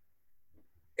where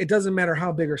it doesn't matter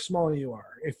how big or small you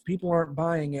are. If people aren't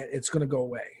buying it, it's going to go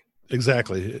away.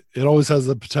 Exactly. It always has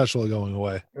the potential of going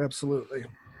away. Absolutely.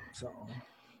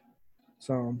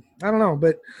 So I don't know,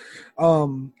 but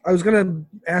I was going to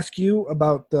ask you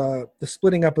about the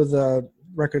splitting up of the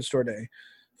record store day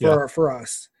for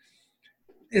us.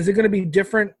 Is it going to be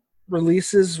different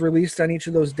releases released on each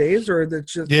of those days, or is it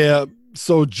just? Yeah.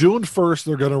 So June 1st,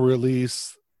 they're going to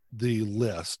release the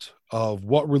list of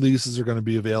what releases are going to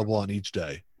be available on each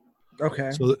day.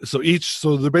 Okay. So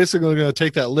they're basically going to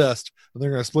take that list and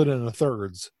they're going to split it into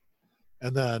thirds,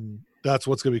 and then that's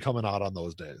what's going to be coming out on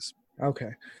those days.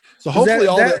 Okay. So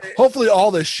hopefully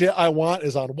all the shit I want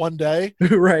is on one day.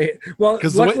 Right. Well,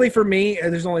 luckily for me,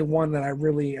 there's only one that I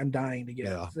really am dying to get.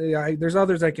 Yeah. There's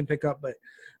others I can pick up, but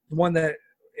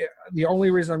the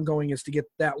only reason I'm going is to get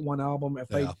that one album.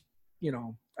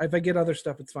 If I get other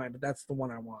stuff, it's fine, but that's the one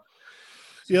I want.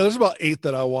 Yeah, there's about 8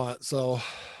 that I want, so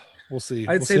we'll see.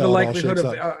 I'd say the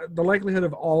likelihood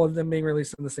of all of them being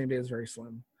released on the same day is very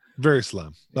slim. Very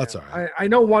slim. That's all right. I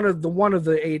know one of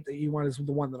the 8 that you want is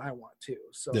the one that I want too.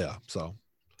 So yeah. So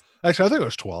actually, I think it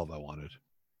was 12 I wanted.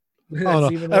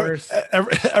 That's even worse.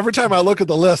 Every time I look at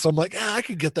the list, I'm like, I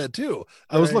could get that too.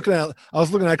 I was looking at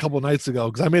a couple of nights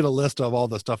ago because I made a list of all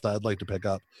the stuff that I'd like to pick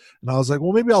up, and I was like,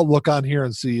 well, maybe I'll look on here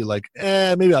and see, like,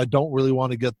 maybe I don't really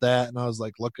want to get that. And I was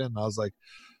like looking, and I was like,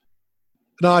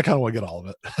 no, I kind of want to get all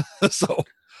of it. So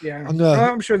yeah,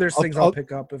 I'm sure there's things I'll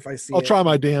pick up if I see. I'll try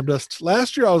my damnedest.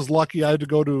 Last year I was lucky; I had to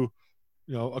go to,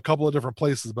 a couple of different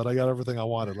places, but I got everything I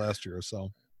wanted last year.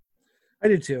 So I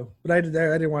did too, but I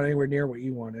didn't want anywhere near what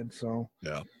you wanted. So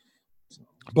yeah.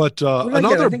 But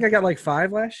I think I got like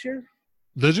 5 last year.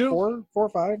 Did you? 4 or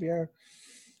 5, yeah.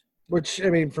 Which, I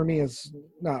mean, for me is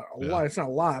not a lot. It's not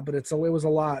a lot, but it was a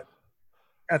lot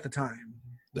at the time.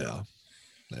 Yeah.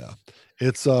 Yeah.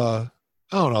 It's I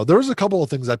don't know. There was a couple of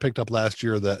things I picked up last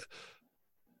year that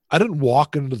I didn't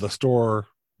walk into the store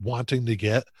wanting to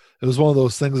get. It was one of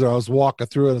those things where I was walking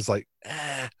through it and it's like,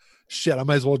 shit, I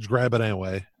might as well just grab it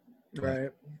anyway. Right.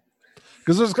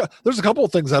 Because there's a couple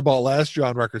of things I bought last year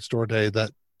on Record Store Day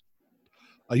that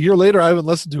a year later I haven't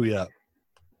listened to yet.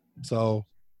 So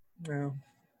yeah.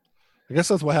 I guess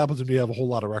that's what happens when you have a whole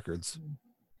lot of records.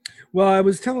 Well, I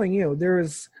was telling you, there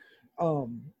was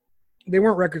they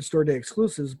weren't Record Store Day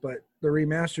exclusives, but the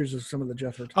remasters of some of the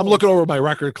Jethro Tull. I'm looking over my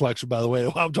record collection, by the way,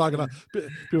 while I'm talking about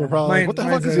people are probably like, what the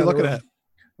fuck is he looking at?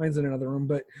 Mine's in another room,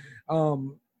 but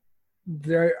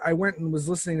I went and was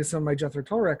listening to some of my Jethro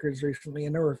Tull records recently,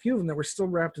 and there were a few of them that were still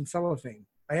wrapped in cellophane.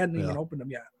 I hadn't even opened them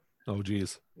yet. Oh,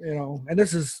 geez. And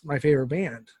this is my favorite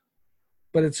band,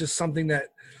 but it's just something that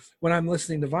when I'm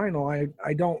listening to vinyl,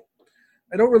 I don't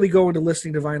really go into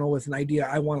listening to vinyl with an idea.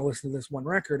 I want to listen to this one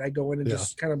record. I go in and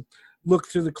just kind of look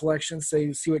through the collection,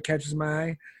 see what catches my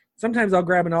eye. Sometimes I'll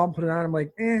grab an album, put it on. I'm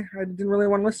like, I didn't really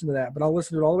want to listen to that, but I'll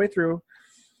listen to it all the way through,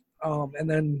 and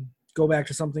then go back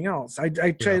to something else. I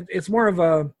try. It's more of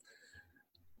a,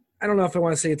 I don't know if I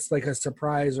want to say it's like a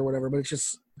surprise or whatever, but it's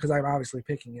just because I'm obviously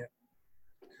picking it.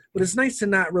 But it's nice to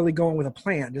not really go in with a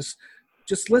plan.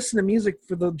 Just listen to music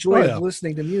for the joy of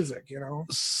listening to music,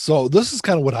 So this is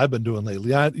kind of what I've been doing lately.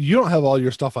 You don't have all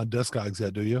your stuff on Discogs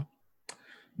yet, do you?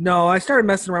 No, I started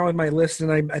messing around with my list,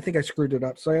 and I think I screwed it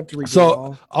up, so I have to redo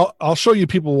it all. I'll show you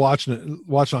people watching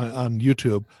on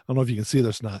YouTube. I don't know if you can see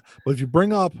this or not, but if you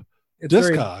bring up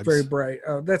Discogs, very bright.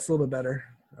 Oh, that's a little bit better.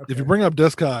 Okay. If you bring up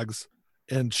Discogs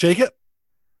and shake it,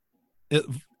 it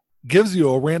gives you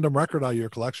a random record out of your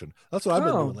collection. That's what I've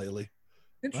been doing lately.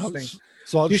 Interesting.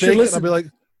 So I'll shake it and I'll be like,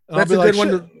 that's a good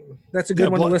one. That's a good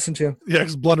one to listen to. Yeah,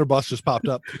 because Blunderbuss just popped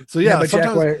up. So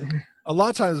a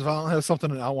lot of times if I don't have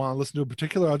something that I want to listen to in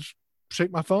particular, I'll just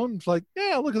shake my phone. It's like,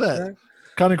 look at that. Yeah.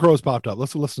 Counting Crows popped up.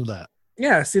 Let's listen to that.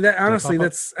 Yeah, see that honestly,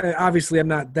 that's obviously I'm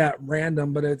not that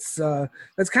random, but it's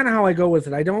that's kind of how I go with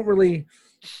it. I don't really,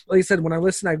 like I said, when I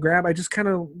listen, I just kind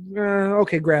of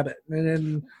grab it and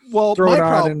then throw it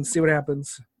on and see what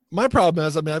happens. My problem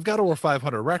is, I've got over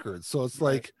 500 records, so it's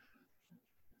like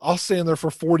I'll stay in there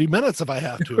for 40 minutes if I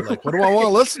have to. Like, what do I want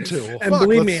to listen to? Well, and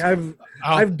believe me,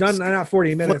 I've done not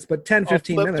 40 minutes, but 10,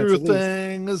 15 minutes through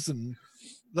things, and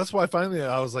that's why finally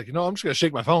I was like, I'm just gonna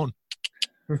shake my phone.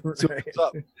 Right. What's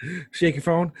up. Shake your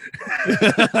phone.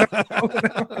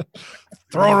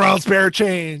 Throwing around spare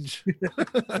change.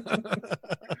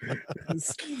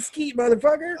 Skeet,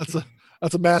 motherfucker.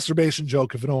 That's a masturbation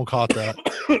joke if anyone caught that.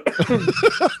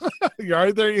 You all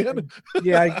right there, Ian?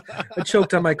 Yeah, I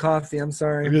choked on my coffee. I'm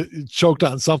sorry. You choked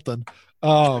on something.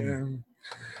 But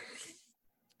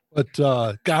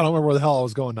God, I don't remember where the hell I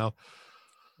was going now.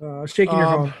 Shaking your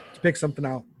phone to pick something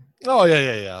out. Oh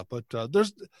yeah. But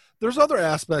there's other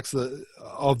aspects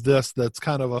of this that's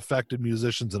kind of affected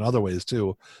musicians in other ways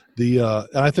too.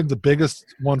 And I think the biggest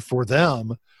one for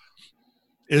them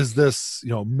is this,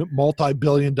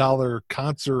 multi-billion-dollar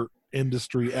concert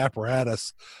industry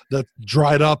apparatus that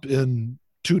dried up in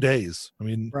 2 days. I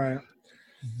mean, right.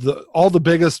 All the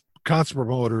biggest concert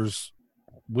promoters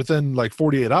within like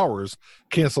 48 hours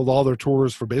canceled all their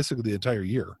tours for basically the entire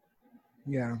year.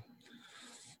 Yeah.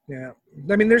 Yeah.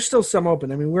 I mean, there's still some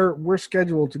open. I mean, we're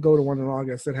scheduled to go to one in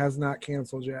August that has not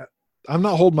canceled yet. I'm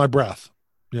not holding my breath.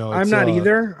 I'm not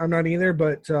either.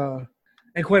 But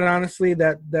and quite honestly,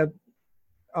 that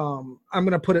I'm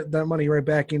going to put that money right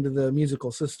back into the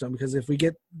musical system, because if we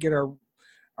get our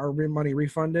money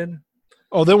refunded,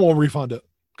 they won't refund it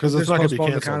because it's not going to be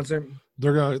canceled. The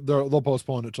concert. They'll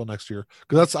postpone it till next year.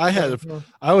 Because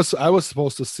I was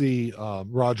supposed to see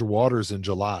Roger Waters in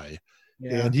July,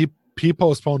 and he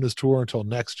postponed his tour until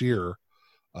next year.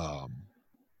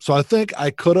 So I think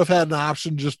I could have had an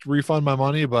option just to refund my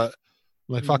money, but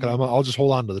I'm like, fuck it, I'll just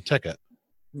hold on to the ticket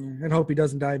and hope he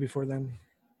doesn't die before then.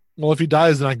 Well, if he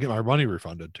dies, then I can get my money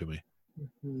refunded to me.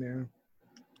 Yeah.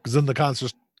 Because then the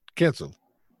concert's canceled.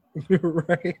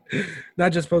 Right.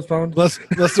 Not just postponed. Unless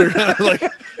they're like,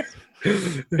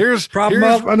 here's Prop him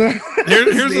up on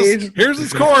the here's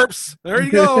his corpse. There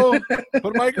you go.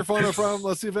 Put a microphone in front of him.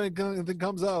 Let's see if anything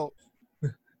comes out.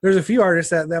 There's a few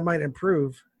artists that might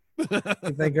improve.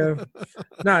 I think of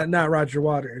not Roger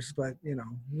Waters, but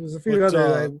there's a few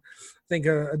other. I think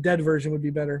a dead version would be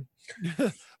better.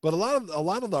 But a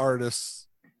lot of the artists,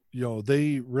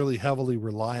 they really heavily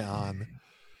rely on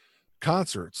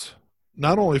concerts,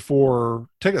 not only for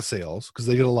ticket sales because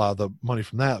they get a lot of the money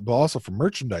from that, but also for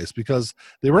merchandise because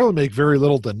they really make very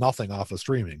little to nothing off of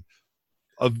streaming.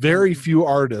 A very few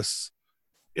artists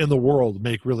in the world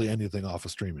make really anything off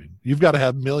of streaming. You've got to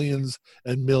have millions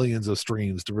and millions of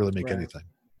streams to really make anything.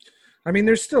 I mean,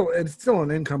 it's still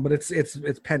an income, but it's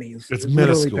pennies. It's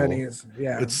minuscule. Pennies.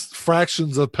 Yeah, it's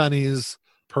fractions of pennies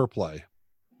per play.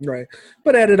 Right,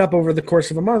 but added up over the course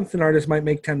of a month, an artist might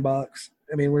make $10.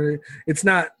 I mean,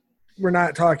 we're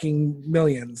not talking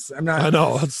millions. I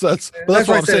know that's what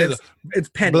I'm saying. It's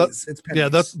pennies. It's pennies. Yeah,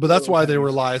 that's why they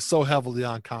rely so heavily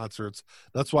on concerts.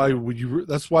 That's why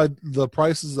the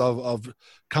prices of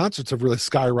concerts have really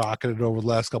skyrocketed over the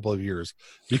last couple of years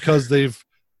because they've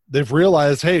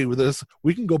realized, hey, with this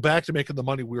we can go back to making the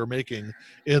money we were making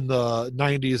in the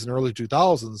 90s and early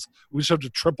 2000s. We just have to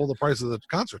triple the price of the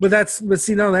concert. But that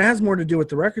has more to do with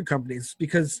the record companies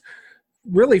because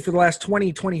really for the last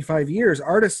 20, 25 years,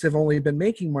 artists have only been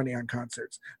making money on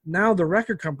concerts. Now the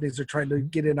record companies are trying to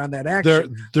get in on that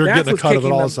action. They're getting a cut of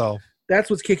it also.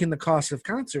 That's what's kicking the cost of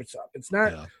concerts up. It's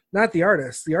not the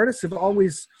artists. The artists have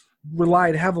always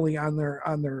relied heavily on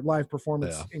their live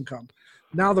performance income.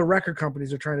 Now the record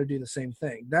companies are trying to do the same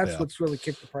thing. That's what's really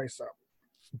kicked the price up.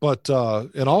 But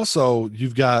and also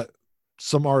you've got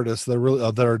some artists that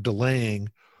are delaying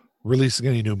releasing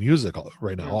any new music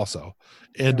right now also.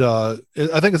 And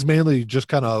I think it's mainly just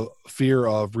kind of fear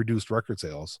of reduced record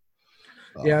sales.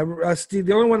 Steve,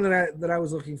 the only one that I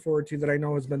was looking forward to that I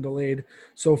know has been delayed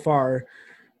so far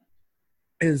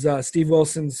is Steve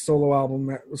Wilson's solo album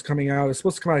that was coming out. It's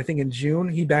supposed to come out, I think, in June.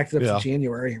 He backed it up to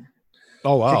January.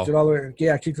 Oh, wow. Kicked it all the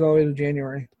way to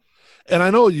January. And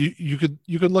I know you could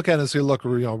look at it and say, look,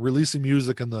 releasing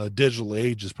music in the digital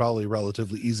age is probably a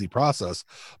relatively easy process.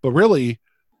 But really,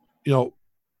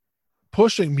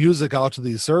 pushing music out to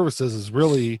these services is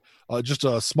really just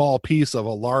a small piece of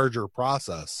a larger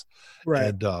process.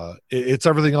 Right. And it's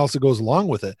everything else that goes along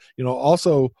with it.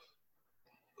 Also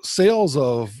sales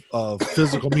of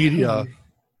physical media.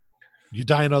 You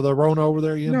dying of the Rona over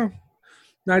there, Ian?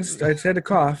 No, I just had to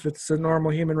cough. It's a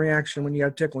normal human reaction when you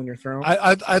got a tickle in your throat.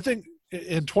 I think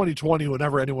in 2020,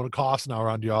 whenever anyone coughs now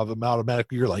around you,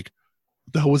 automatically you're like,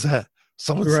 what the hell was that?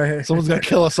 Someone's gonna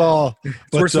kill us all. It's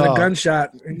worse than a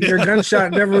gunshot. You're a gunshot,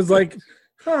 and everyone's like,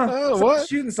 what?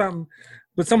 Shooting something.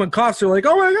 But someone coughs, you're like,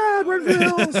 oh my God,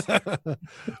 Redfields.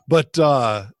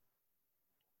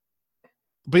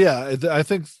 But yeah, I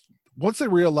think once they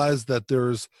realize that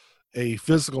there's a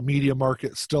physical media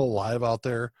market still alive out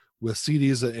there with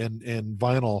CDs and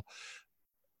vinyl,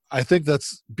 I think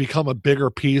that's become a bigger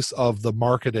piece of the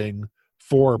marketing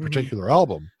for a particular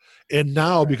album. And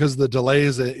now, because of the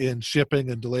delays in shipping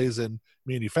and delays in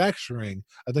manufacturing,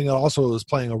 I think it also is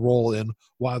playing a role in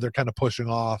why they're kind of pushing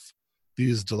off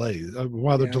these delays,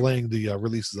 why they're delaying the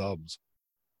releases of albums.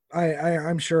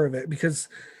 I'm sure of it because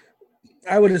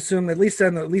I would assume at least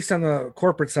on the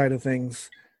corporate side of things,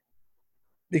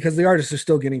 because the artists are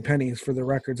still getting pennies for their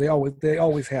records. They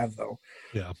always have though.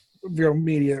 Yeah.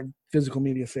 Physical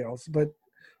media sales, but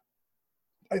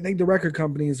I think the record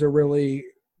companies are really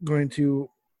going to.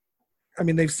 I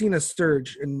mean, they've seen a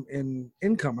surge in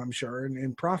income, I'm sure, and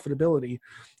in profitability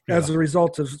as a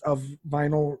result of the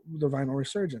vinyl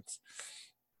resurgence.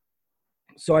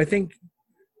 So I think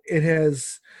it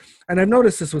has, and I've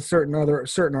noticed this with certain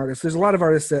artists. There's a lot of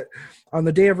artists that on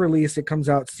the day of release, it comes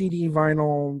out CD,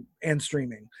 vinyl, and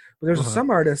streaming. But there's some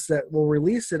artists that will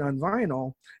release it on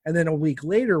vinyl and then a week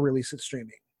later release it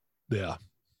streaming. Yeah.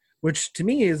 Which to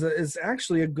me is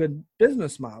actually a good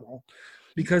business model.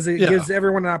 Because it gives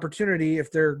everyone an opportunity.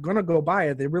 If they're going to go buy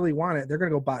it, they really want it, they're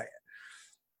going to go buy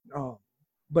it.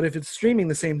 But if it's streaming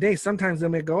the same day, sometimes they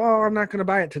may go, oh, I'm not going to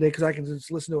buy it today because I can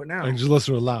just listen to it now. I can just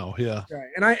listen to it now, yeah.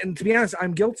 Right. And to be honest,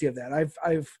 I'm guilty of that.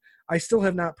 I still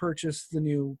have not purchased the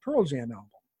new Pearl Jam album,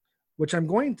 which I'm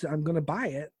going to buy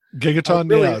it.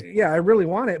 Gigaton, I really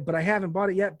want it, but I haven't bought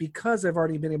it yet because I've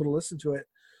already been able to listen to it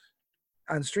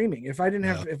on streaming. If I didn't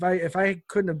have, if I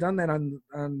couldn't have done that on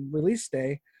release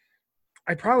day,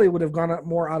 I probably would have gone up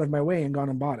more out of my way and gone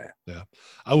and bought it. Yeah.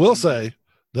 I will say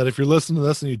that if you're listening to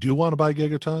this and you do want to buy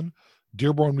Gigaton,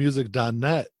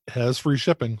 dearbornmusic.net has free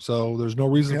shipping. So there's no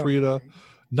reason for you to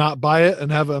not buy it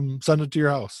and have them send it to your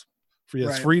house. Free,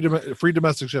 it's Right. free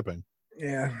domestic shipping.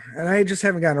 Yeah, and I just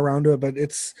haven't gotten around to it, but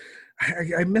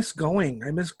I miss going.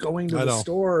 I miss going to I the know.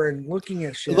 store and looking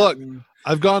at shit. Look, And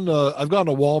I've gone to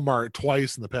Walmart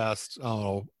twice in the past, I don't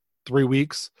know, 3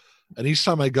 weeks. And each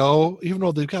time I go, even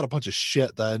though they've got a bunch of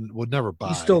shit that I would never you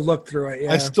buy, still look through it.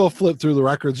 I Yeah, still flip through the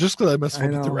records just because I miss I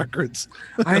looking at the know. records.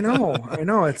 I know. I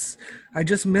know. I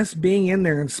just miss being in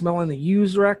there and smelling the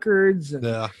used records and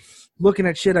Yeah. looking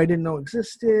at shit I didn't know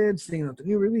existed, seeing what the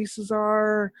new releases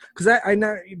are. Because I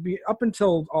know up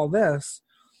until all this,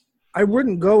 I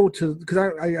wouldn't go to, because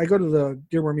I go to the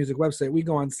Dearborn Music website. We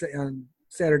go on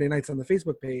Saturday nights on the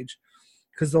Facebook page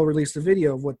because they'll release the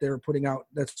video of what they're putting out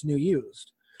that's new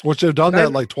used. Which they've done But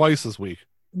that like twice this week.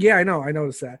 Yeah, I know. I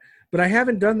noticed that. But I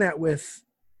haven't done that with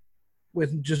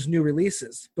just new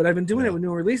releases. But I've been doing it with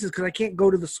new releases because I can't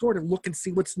go to the store to look and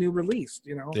see what's new released.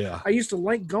 You know, Yeah. I used to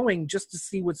like going just to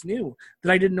see what's new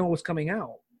that I didn't know was coming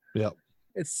out. Yep.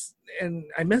 And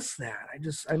I miss that.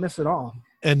 I miss it all.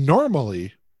 And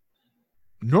normally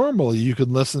you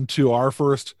can listen to our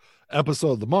first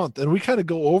episode of the month, and we kind of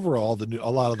go over a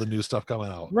lot of the new stuff coming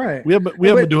out. Right. We haven't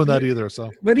been doing that either. So,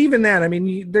 but even that, I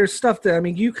mean, there's stuff that, I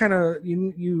mean, you kind of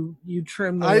you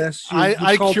trim the list.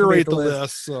 I curate the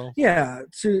list. So yeah,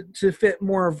 to fit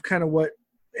more of kind of what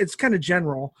it's kind of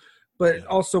general, but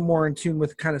also more in tune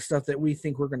with kind of stuff that we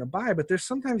think we're going to buy. But there's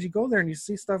sometimes you go there and you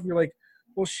see stuff and you're like,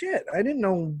 well, shit, I didn't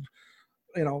know.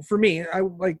 You know, for me, I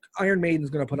like Iron Maiden's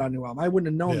going to put out a new album. I wouldn't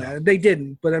have known that. They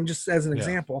didn't, but I'm just as an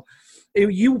example.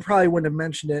 You probably wouldn't have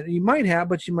mentioned it. You might have,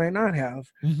 but you might not have.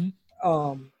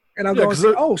 Mm-hmm. And I'll go and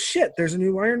say, oh shit, there's a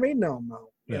new Iron Maiden album now.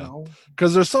 You know,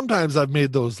 because there's sometimes I've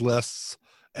made those lists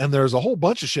and there's a whole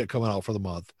bunch of shit coming out for the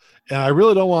month, and I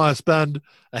really don't want to spend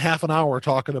a half an hour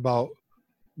talking about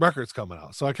records coming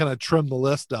out. So I kind of trim the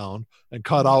list down and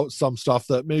cut out some stuff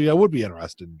that maybe I would be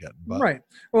interested in getting. But, right.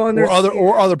 Well, and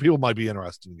or other people might be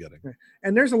interested in getting.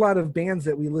 And there's a lot of bands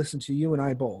that we listen to, you and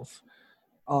I both.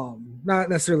 Not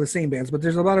necessarily the same bands, but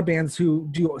there's a lot of bands who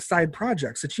do side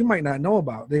projects that you might not know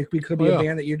about. We could be a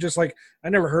band that you're just like, I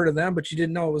never heard of them, but you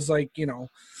didn't know it was like, you know,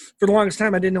 for the longest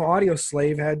time, I didn't know Audio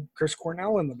Slave had Chris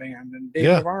Cornell in the band and Dave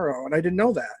Navarro, and I didn't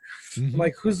know that. I'm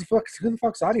like, who the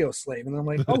fuck's Audio Slave? And I'm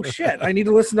like, oh shit, I need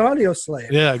to listen to Audio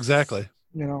Slave. Yeah, exactly.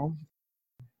 You know,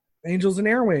 Angels and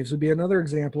Airwaves would be another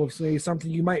example of something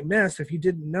you might miss if you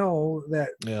didn't know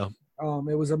that. Yeah.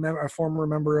 It was a former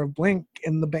member of Blink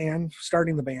in the band,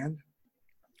 starting the band.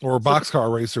 Or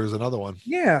Boxcar Racer is another one.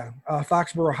 Yeah.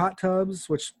 Foxborough Hot Tubs,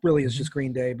 which really is just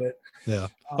Green Day, but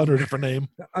under a different name.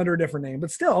 Under a different name.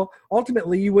 But still,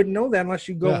 ultimately, you wouldn't know that unless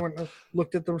you go and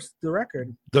looked at the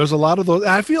record. There's a lot of those.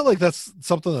 I feel like that's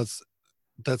something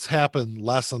that's happened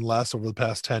less and less over the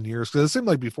past 10 years. Because it seemed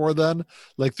like before then,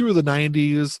 like through the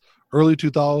 90s, early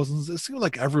 2000s, it seemed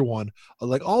like everyone,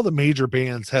 like all the major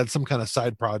bands had some kind of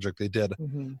side project they did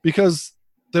because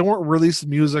they weren't releasing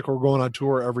music or going on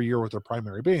tour every year with their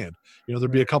primary band. You know,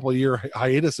 there'd be a couple of year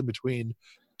hiatus in between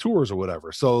tours or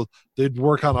whatever. So they'd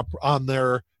work on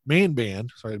their main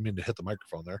band. Sorry, I didn't mean to hit the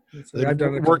microphone there. I've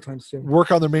done it a couple times too.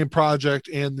 Work on their main project,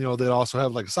 and you know, they'd also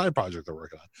have like a side project they're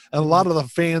working on. And a lot of the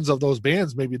fans of those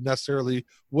bands maybe necessarily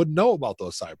wouldn't know about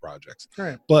those side projects.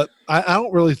 Right. But I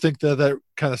don't really think that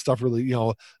kind of stuff really, you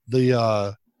know,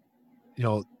 the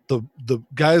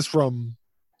guys from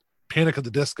Panic at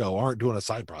the Disco aren't doing a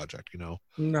side project, you know.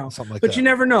 No. Something like that. But you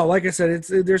never know. Like I said,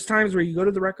 there's times where you go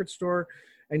to the record store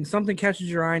and something catches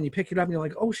your eye and you pick it up and you're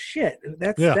like, oh shit,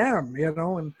 that's them, you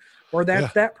know, or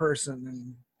that's that person.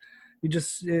 And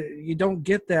you don't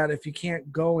get that if you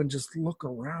can't go and just look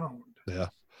around. Yeah.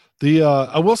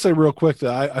 I will say real quick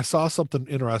that I saw something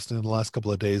interesting in the last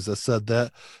couple of days that said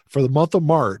that for the month of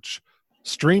March,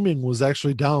 streaming was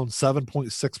actually down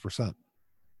 7.6%,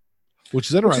 which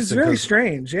is interesting. Which is very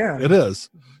strange. Yeah, it is,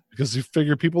 because you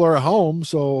figure people are at home.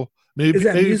 So maybe is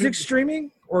that music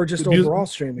streaming or just overall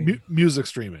streaming? Music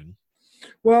streaming.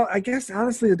 Well, I guess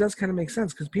honestly, it does kind of make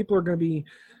sense because people are going to be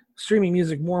streaming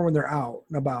music more when they're out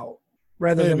and about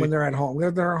rather than when they're at home.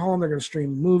 When they're at home, they're going to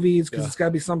stream movies because it's got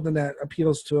to be something that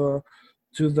appeals to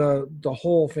the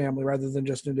whole family rather than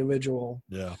just individual.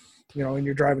 Yeah. You know, and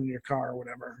you're driving in your car or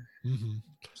whatever. Mm-hmm.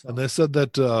 So. And they said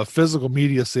that physical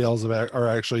media sales are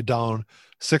actually down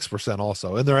 6%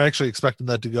 also. And they're actually expecting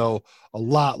that to go a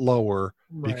lot lower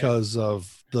because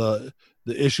of the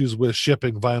issues with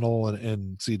shipping vinyl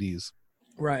and CDs.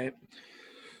 Right.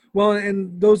 Well,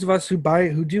 and those of us who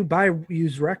do buy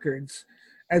used records,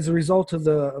 as a result of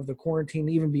the quarantine,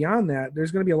 even beyond that,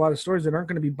 there's going to be a lot of stores that aren't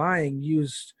going to be buying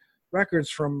used records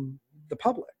from the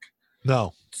public.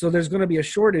 No. So there's going to be a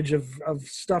shortage of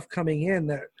stuff coming in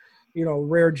that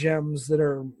rare gems that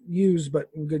are used but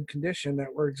in good condition that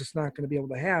we're just not going to be able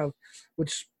to have,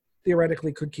 which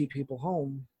theoretically could keep people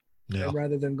home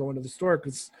rather than going to the store,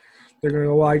 because they're going to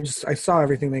go, well, I saw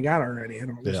everything they got already.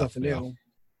 There's nothing new.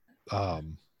 I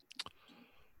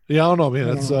don't know,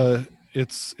 man.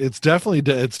 It's definitely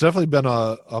been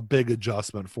a big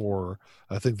adjustment for,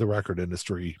 I think, the record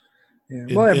industry. Yeah.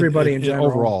 Everybody in general.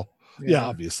 Overall.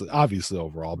 Yeah, obviously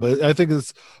overall. But I think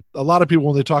it's a lot of people,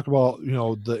 when they talk about,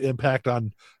 the impact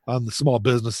on the small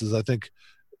businesses, I think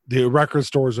the record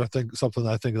stores, something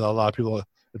that a lot of people,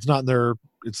 it's not in their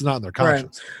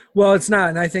conscience. Right. Well, it's not.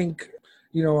 And I think,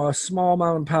 a small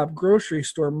mom and pop grocery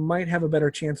store might have a better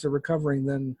chance of recovering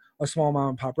than a small mom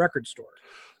and pop record store.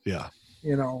 Yeah.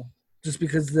 Just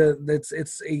because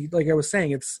it's a, like I was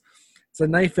saying, it's a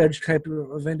knife edge type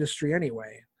of industry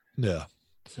anyway. Yeah.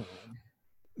 So.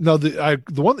 No, the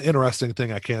one interesting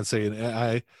thing I can say,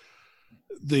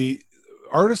 the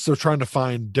artists are trying to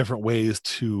find different ways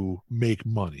to make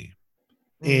money,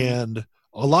 and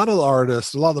a lot of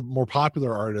the more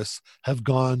popular artists have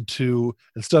gone to,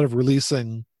 instead of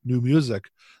releasing new music,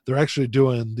 they're actually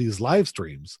doing these live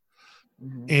streams,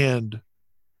 and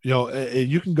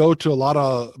you can go to a lot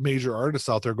of major artists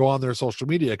out there, go on their social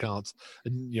media accounts,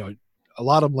 and a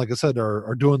lot of them, like I said,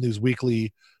 are doing these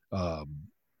weekly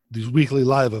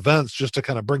live events just to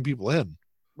kind of bring people in,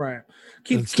 right?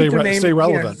 Stay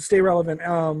relevant. Stay relevant.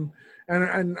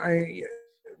 And I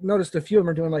noticed a few of them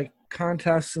are doing like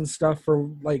contests and stuff for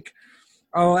like,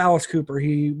 Alice Cooper.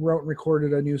 He wrote and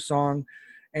recorded a new song,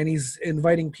 and he's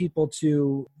inviting people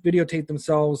to videotape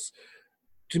themselves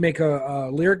to make a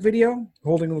lyric video,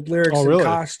 holding the lyrics in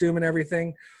costume and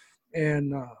everything.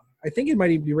 And I think he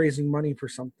might even be raising money for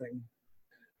something.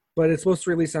 But it's supposed to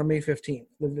release on May 15th.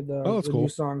 The cool. New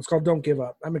song. It's called "Don't Give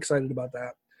Up." I'm excited about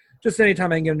that. Just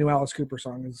anytime I can get a new Alice Cooper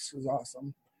song is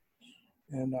awesome.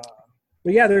 And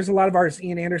but yeah, there's a lot of artists.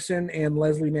 Ian Anderson and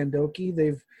Leslie Mandoki.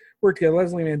 They've worked together.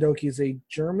 Leslie Mandoki is a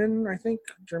German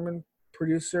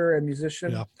producer and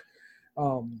musician. Yeah.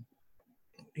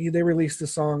 They released a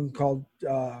song called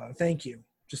 "Thank You,"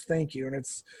 just "Thank You," and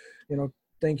it's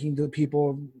thanking the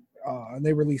people, and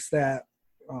they released that.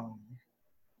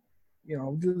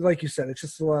 Like you said, it's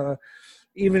just a lot of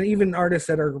even artists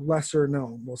that are lesser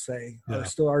known, we'll say, are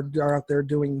still are out there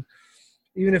doing,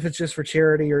 even if it's just for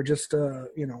charity or just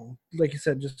like you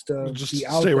said, just be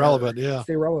out stay there, relevant.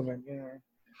 Stay relevant.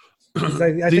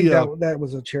 I think that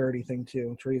was a charity thing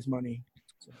too, to raise money.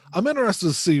 So. I'm interested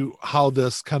to see how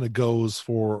this kind of goes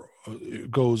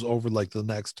over like the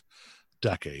next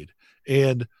decade,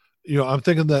 and I'm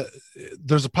thinking that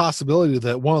there's a possibility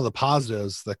that one of the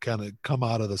positives that kind of come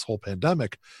out of this whole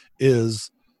pandemic is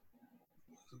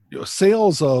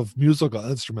sales of musical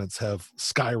instruments have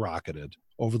skyrocketed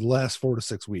over the last 4 to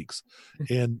 6 weeks,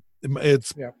 and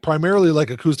it's primarily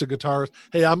like acoustic guitars.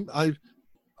 Hey,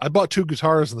 I bought 2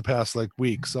 guitars in the past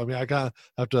week, so I kind of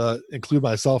have to include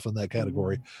myself in that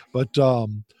category. But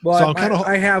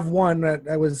I have one that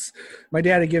my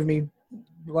dad had given me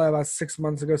about 7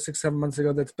 months ago,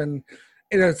 that's been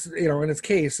in its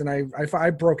case, and I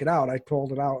broke it out. I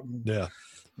pulled it out. And,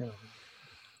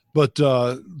 But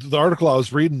the article I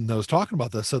was reading that was talking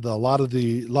about this said that a lot of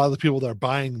the people that are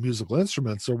buying musical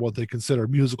instruments are what they consider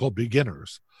musical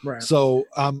beginners. Right. So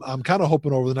I'm kind of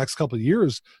hoping over the next couple of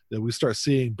years that we start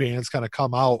seeing bands kind of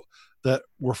come out that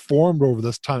were formed over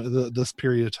this time, this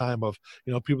period of time of,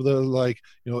 people that are like,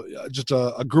 just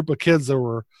a group of kids that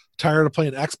were tired of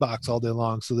playing Xbox all day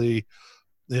long. So they,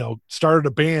 started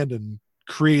a band and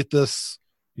create this,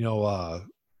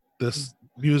 this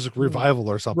music revival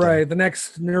or something. Right. The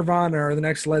next Nirvana or the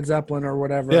next Led Zeppelin or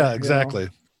whatever. Yeah, exactly.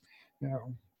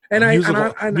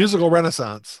 And musical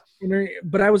renaissance.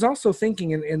 But I was also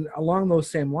thinking in along those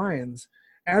same lines,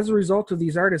 as a result of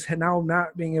these artists now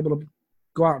not being able to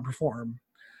go out and perform,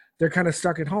 they're kind of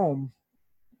stuck at home.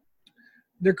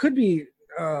 There could be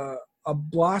a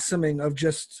blossoming of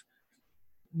just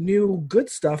new good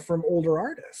stuff from older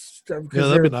artists. Yeah,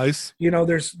 that'd be nice.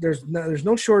 There's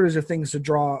no shortage of things to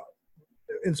draw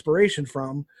inspiration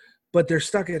from, but they're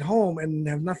stuck at home and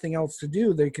have nothing else to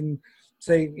do. They can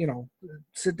say,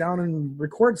 sit down and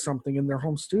record something in their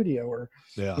home studio, or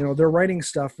they're writing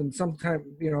stuff. And sometimes,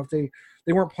 if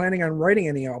they weren't planning on writing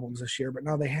any albums this year, but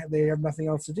now they have nothing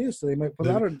else to do, so they might put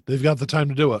out they've got the time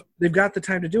to do it. They've got the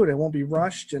time to do it. It won't be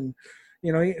rushed, and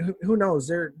who knows?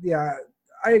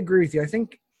 I agree with you. I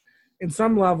think in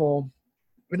some level,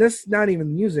 but that's not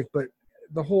even music, but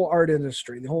the whole art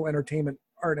industry, the whole entertainment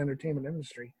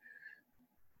industry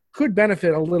could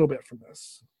benefit a little bit from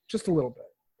this, just a little bit.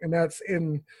 And that's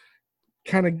in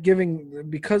kind of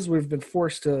because we've been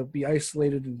forced to be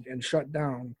isolated and shut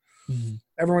down. Mm-hmm.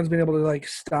 everyone's been able to like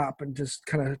stop and just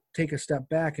kind of take a step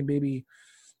back and maybe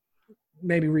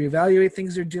reevaluate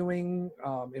things they're doing,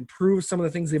 improve some of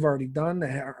the things they've already done that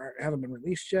haven't been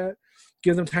released yet,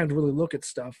 give them time to really look at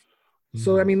stuff.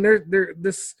 So, I mean,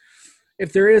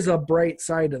 if there is a bright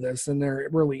side to this, and there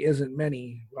really isn't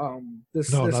many,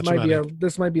 this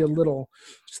might be a little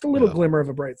glimmer of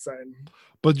a bright side.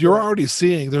 But you're already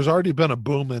seeing there's already been a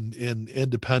boom in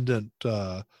independent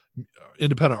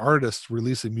artists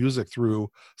releasing music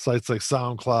through sites like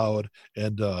SoundCloud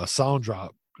and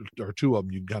SoundDrop, or two of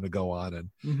them you can kind of go on,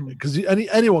 and because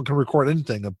anyone can record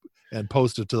anything and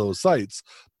post it to those sites.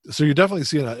 So you're definitely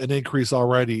seeing an increase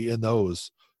already in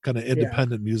those kind of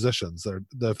independent musicians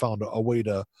that found a way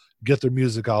to get their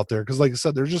music out there. Because like I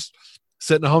said, they're just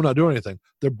sitting at home not doing anything.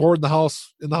 They're bored in the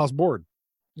house bored.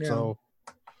 Yeah. So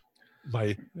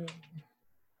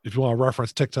if you want to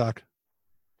reference TikTok.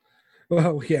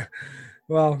 Well, yeah.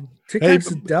 Well, TikTok's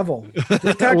the devil.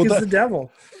 TikTok is the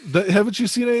devil. Haven't you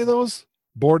seen any of those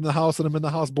bored in the house and I'm in the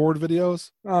house bored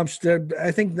videos? I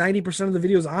think 90% of the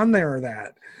videos on there are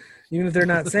that. Even if they're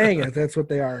not saying it, that's what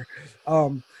they are.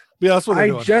 Yeah, that's what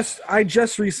I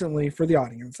just recently, for the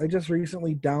audience, I just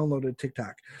recently downloaded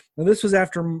TikTok. Now, this was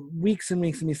after weeks and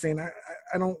weeks of me saying,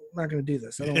 I'm not going to do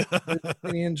this. I don't have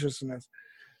any interest in this.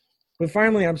 But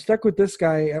finally, I'm stuck with this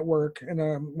guy at work in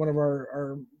one of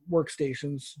our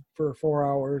workstations for 4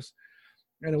 hours.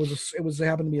 And it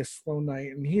happened to be a slow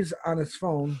night. And he's on his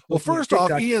phone. Well, first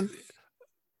off, Ian...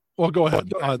 Well, go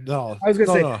ahead. No. I was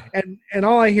going to say, and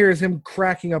all I hear is him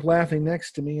cracking up laughing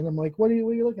next to me. And I'm like, what are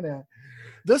you looking at?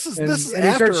 This is and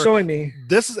he starts showing me.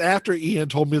 This is after Ian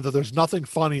told me that there's nothing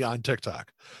funny on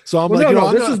TikTok. So I'm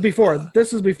this was before.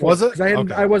 This was before. Was it?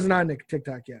 I wasn't on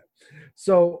TikTok yet.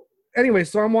 So anyway,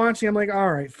 so I'm watching. I'm like,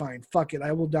 all right, fine, fuck it.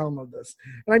 I will download this.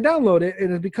 And I download it,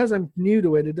 and because I'm new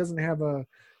to it, it doesn't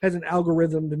has an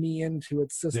algorithm to me into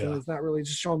its system. Yeah. It's not really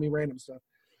just showing me random stuff.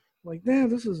 I'm like, none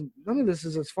of this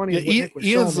is as funny as what Nick was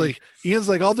showing me. Ian's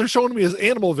like, all they're showing me is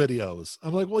animal videos.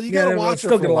 I'm like, well, you gotta watch it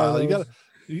for a while.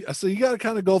 You got to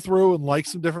kind of go through and like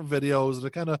some different videos to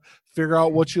kind of figure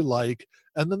out what you like.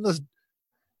 And then this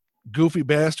goofy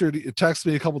bastard texted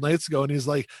me a couple nights ago, and he's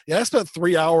like, "Yeah, I spent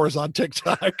 3 hours on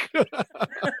TikTok."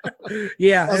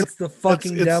 Yeah, it's the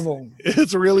fucking devil.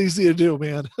 It's real easy to do,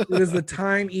 man. It is the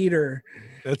time eater.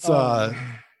 It's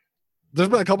there's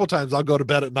been a couple times I'll go to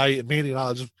bed at night and Mandy and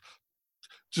I'll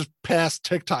just pass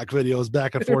TikTok videos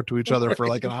back and forth to each other for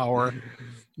like an hour.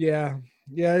 Yeah,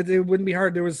 it wouldn't be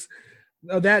hard. There was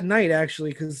that night,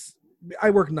 actually, because I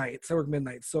work nights. I work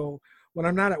midnight. So when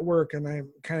I'm not at work and I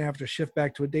kind of have to shift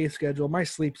back to a day schedule, my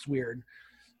sleep's weird.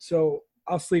 So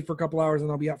I'll sleep for a couple hours and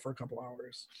I'll be up for a couple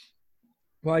hours.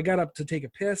 Well, I got up to take a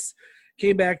piss,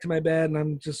 came back to my bed,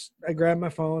 and I grabbed my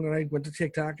phone and I went to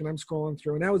TikTok and I'm scrolling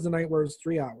through. And that was the night where it was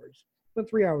 3 hours. Spent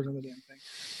 3 hours on the damn thing.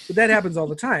 But that happens all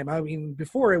the time. I mean,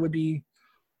 before it would be,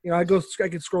 I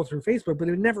could scroll through Facebook, but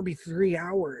it would never be 3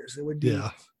 hours. It would be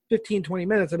 15, 20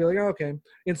 minutes. I'd be like, oh, okay,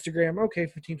 Instagram, okay,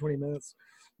 15, 20 minutes.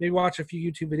 Maybe watch a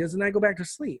few YouTube videos, and I go back to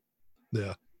sleep.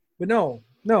 Yeah. But no,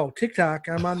 TikTok,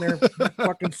 I'm on there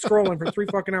fucking scrolling for 3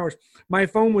 fucking hours. My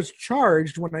phone was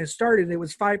charged when I started. It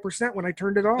was 5% when I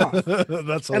turned it off. That's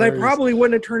hilarious. And I probably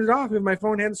wouldn't have turned it off if my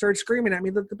phone hadn't started screaming at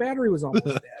me that the battery was almost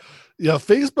dead. Yeah,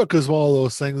 Facebook is one of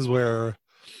those things where,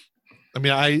 I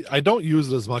mean, I don't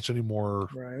use it as much anymore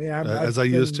as I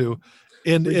used to.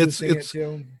 And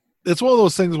it's one of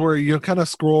those things where you kind of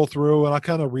scroll through and I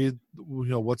kind of read,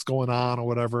 what's going on or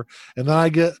whatever. And then I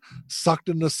get sucked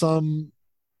into some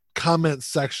comment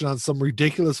section on some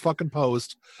ridiculous fucking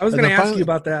post. I was going to ask you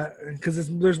about that because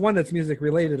there's one that's music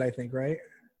related, I think, right?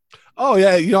 Oh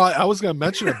yeah. I was going to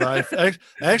mention it, but I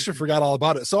actually forgot all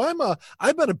about it. So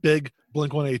I've been a big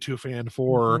Blink-182 fan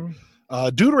for,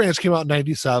 Dude Ranch came out in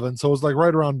 97. So it was like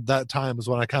right around that time is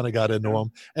when I kind of got into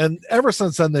them. And ever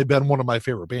since then, they've been one of my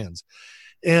favorite bands.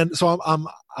 And so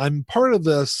I'm part of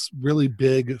this really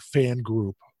big fan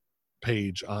group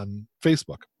page on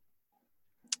Facebook.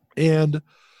 And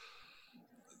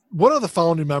one of the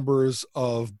founding members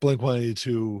of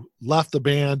Blink-182 left the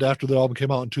band after the album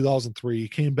came out in 2003,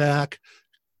 came back,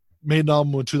 made an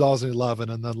album in 2011,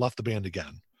 and then left the band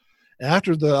again.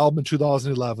 After the album in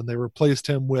 2011, they replaced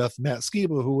him with Matt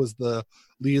Skiba, who was the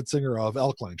lead singer of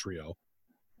Alkaline Trio.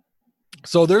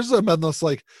 So there's been this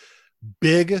like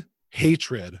big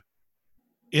hatred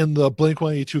in the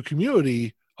Blink-182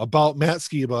 community about Matt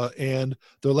Skiba and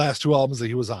their last 2 albums that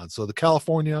he was on. So the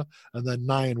California and then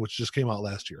 9, which just came out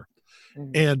last year.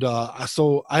 And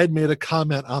so I had made a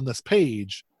comment on this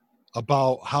page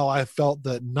about how I felt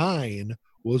that 9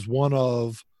 was one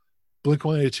of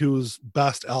Blink-182's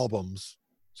best albums.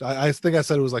 So I think I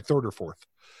said it was like 3rd or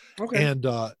 4th. Okay.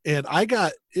 And I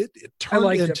got it I turned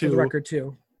liked into it for the record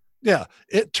too. yeah,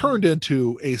 it turned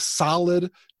into a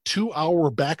solid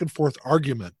 2-hour back and forth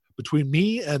argument between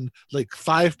me and like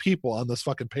 5 people on this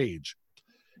fucking page.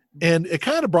 And it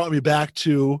kind of brought me back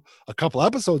to a couple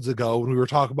episodes ago when we were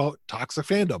talking about toxic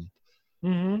fandom.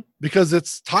 Mm-hmm. Because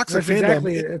it's toxic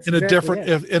fandom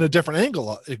in a different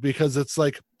angle, because it's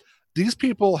like these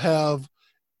people have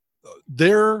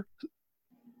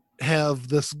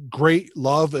this great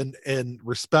love and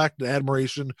respect and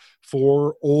admiration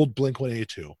for old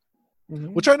Blink-182,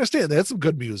 which I understand. They had some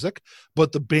good music,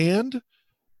 but the band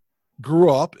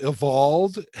grew up,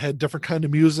 evolved, had different kind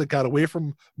of music, got away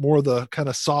from more of the kind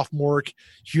of sophomore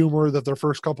humor that their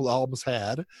first couple albums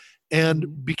had,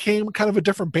 and became kind of a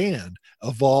different band.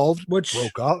 Evolved, which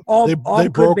broke up. All they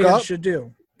good broke bands up. should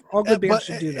do. All good bands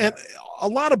should do that. And a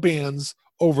lot of bands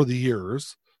over the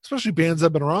years, especially bands that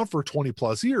have been around for 20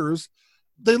 plus years,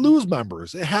 they lose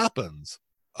members. It happens.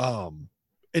 And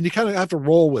you kind of have to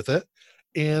roll with it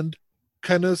and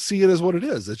kind of see it as what it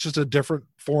is. It's just a different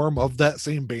form of that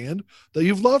same band that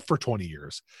you've loved for 20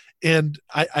 years. And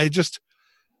I just,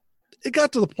 it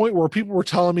got to the point where people were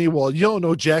telling me, well, you don't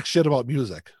know jack shit about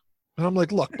music. And I'm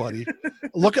like, look, buddy,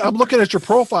 I'm looking at your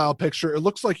profile picture. It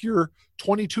looks like you're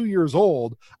 22 years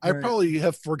old. I probably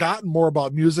have forgotten more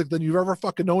about music than you've ever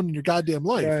fucking known in your goddamn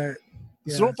life. Right.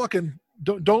 Yeah. So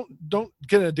don't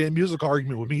get in a damn music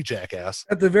argument with me, jackass.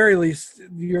 At the very least,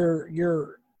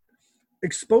 your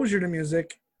exposure to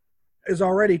music is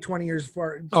already 20 years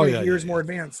more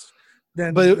advanced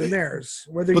than theirs,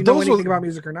 whether you know anything about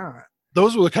music or not.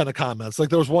 Those were the kind of comments. Like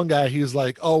there was one guy, he's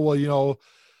like, oh, well,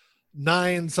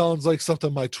 9 sounds like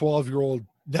something my 12-year-old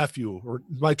nephew or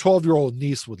my 12-year-old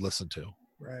niece would listen to.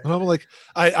 Right. And I'm like,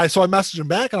 so I messaged him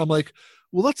back and I'm like,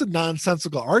 well, that's a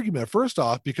nonsensical argument, first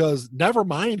off, because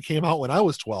Nevermind came out when I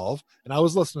was 12 and I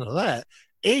was listening to that.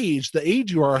 The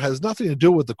age you are has nothing to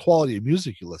do with the quality of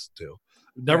music you listen to.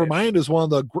 Nevermind is one of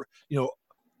the,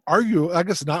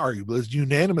 is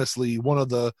unanimously one of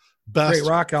the best great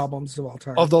rock albums of all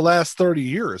time of the last 30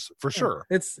 years for sure.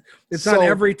 It's on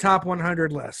every top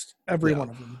 100 list, every one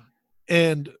of them.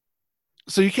 And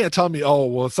so you can't tell me, oh,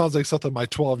 well, it sounds like something my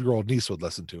 12-year-old niece would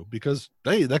listen to, because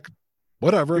hey, that could,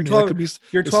 whatever. That could be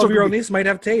your 12-year-old niece might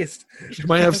have taste. She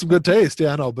might have some good taste.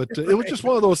 Yeah, I know, but it was just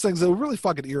one of those things that really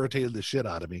fucking irritated the shit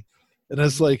out of me. And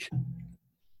it's like,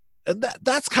 and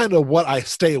that's kind of what I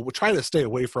try to stay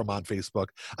away from on Facebook.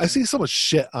 I see so much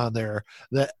shit on there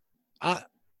that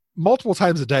multiple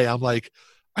times a day I'm like,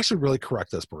 I should really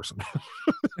correct this person.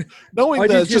 Knowing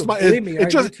that it's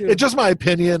just my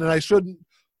opinion and I shouldn't,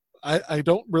 I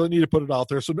don't really need to put it out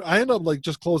there. So I end up like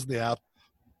just closing the app.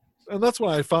 And that's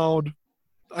when I found,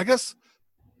 I guess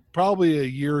probably a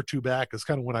year or two back is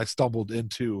kind of when I stumbled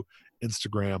into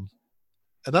Instagram.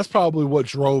 And that's probably what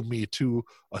drove me to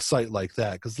a site like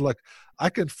that. Because like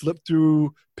I can flip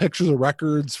through pictures of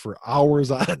records for hours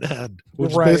on end,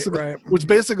 which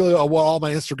basically what all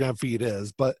my Instagram feed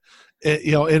is. But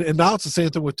and now it's the same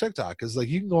thing with TikTok. Is like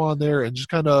you can go on there and just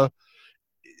kind of,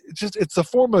 it's a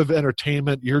form of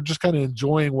entertainment. You're just kind of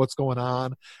enjoying what's going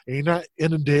on, and you're not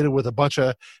inundated with a bunch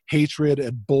of hatred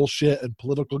and bullshit and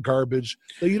political garbage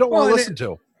that you don't want to listen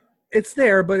to. It's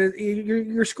there, but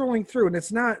you're scrolling through, and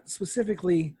it's not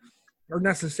specifically or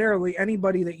necessarily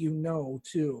anybody that you know,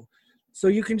 too. So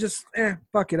you can just,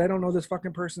 fuck it. I don't know this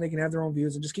fucking person. They can have their own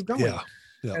views and just keep going. Yeah.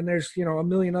 And there's, a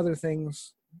million other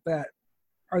things that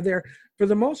are there. For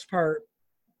the most part,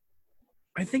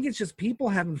 I think it's just people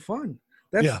having fun.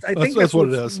 I think that's what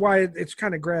it is. Why it's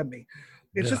kind of grabbed me.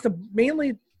 It's just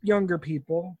mainly younger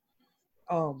people.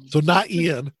 So not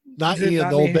Ian, the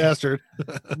old bastard.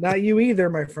 Not you either,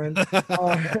 my friend.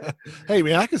 Hey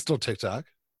man, I can still TikTok.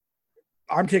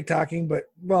 I'm TikToking, but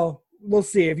we'll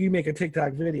see if you make a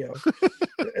TikTok video.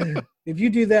 If you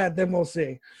do that, then we'll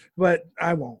see. But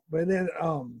I won't. But then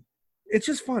it's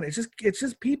just fun. It's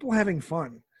just people having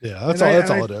fun. Yeah,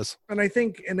 that's all it is. And I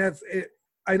think, and that's it.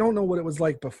 I don't know what it was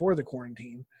like before the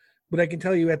quarantine, but I can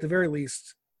tell you at the very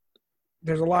least,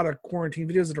 there's a lot of quarantine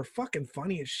videos that are fucking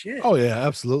funny as shit. Oh yeah,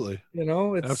 absolutely.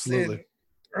 Absolutely.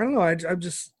 I don't know. I'm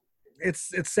just,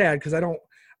 it's sad because I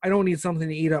don't need something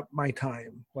to eat up my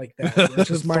time like that. It's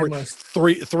just mindless.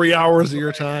 3 hours of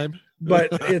your time. But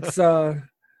it's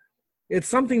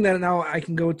something that now I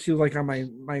can go to like on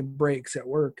my breaks at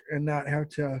work and not have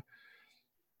to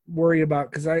worry about,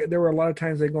 because there were a lot of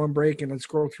times I'd go on break and I'd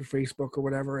scroll through Facebook or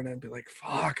whatever and I'd be like,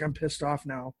 fuck, I'm pissed off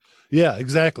now. Yeah,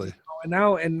 exactly. And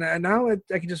now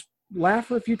I can just laugh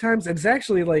for a few times. It's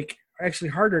actually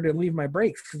harder to leave my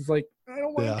breaks because it's like I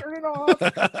don't want to turn it off.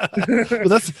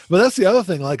 but that's the other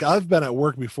thing. Like I've been at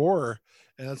work before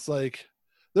and it's like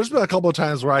there's been a couple of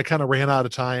times where I kind of ran out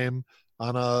of time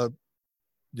on a,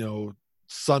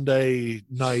 Sunday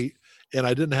night, and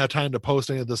I didn't have time to post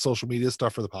any of the social media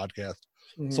stuff for the podcast.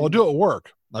 Mhm. So I'll do it at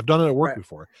work. I've done it at work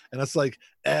before. And it's like,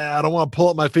 I don't want to pull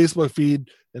up my Facebook feed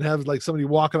and have like somebody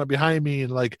walking up behind me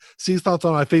and like see something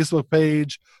on my Facebook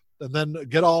page and then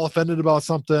get all offended about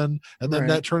something and then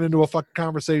that turn into a fucking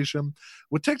conversation.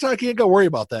 With TikTok, you ain't got to worry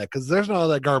about that because there's none of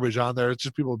that garbage on there. It's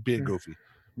just people being goofy.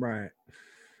 Right.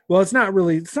 Well, it's not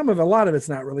really, a lot of it's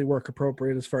not really work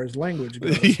appropriate as far as language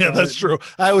goes. Yeah, that's true.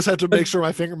 I always have to make sure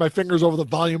my finger's over the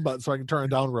volume button so I can turn it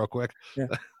down real quick. Yeah.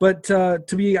 But to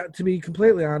be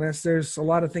completely honest, there's a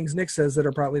lot of things Nick says that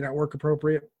are probably not work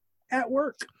appropriate at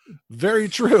work. Very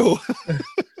true.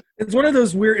 It's one of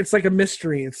those weird, it's like a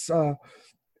mystery. It's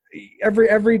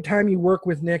every time you work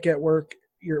with Nick at work,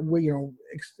 you're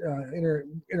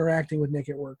interacting with Nick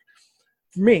at work.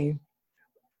 For me,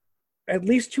 at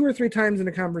least 2 or 3 times in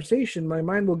a conversation, my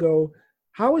mind will go,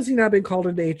 how has he not been called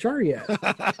into HR yet?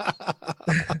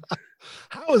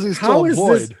 How is he still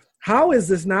employed? How is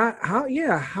this not? How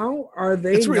are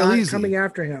they not coming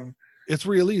after him? It's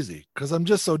real easy because I'm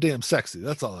just so damn sexy.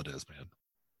 That's all it is, man.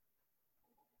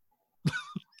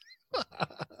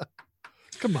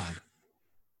 Come on.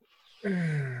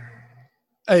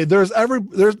 Hey, there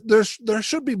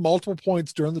should be multiple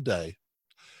points during the day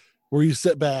where you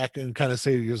sit back and kind of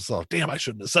say to yourself, damn, I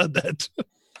shouldn't have said that.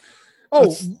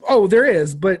 There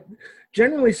is. But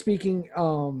generally speaking,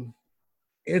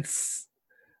 it's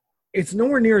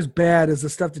nowhere near as bad as the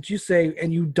stuff that you say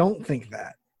and you don't think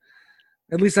that.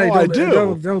 At least I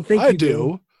don't think you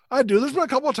do. I do. There's been a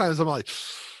couple of times I'm like,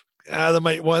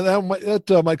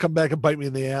 that might come back and bite me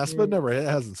in the ass, but it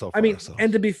hasn't so far. I mean,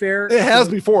 and to be fair, it has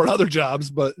before in other jobs,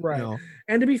 but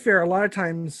And to be fair, a lot of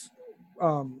times,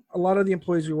 a lot of the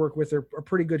employees we work with are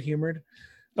pretty good humored.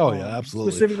 Oh yeah,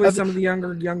 absolutely. Specifically, some of the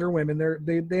younger women,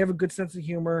 they have a good sense of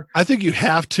humor. I think you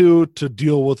have to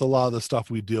deal with a lot of the stuff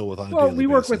we deal with on a daily basis. We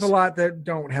work with a lot that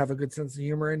don't have a good sense of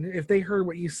humor, and if they heard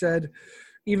what you said,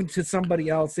 even to somebody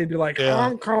else, they'd be like,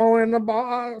 "I'm calling the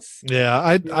boss." Yeah,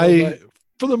 I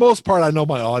for the most part, I know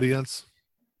my audience.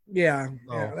 Yeah,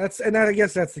 I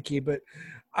guess that's the key. But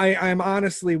I'm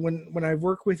honestly when I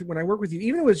work with you,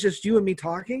 even if it was just you and me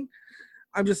talking,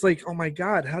 I'm just like, oh my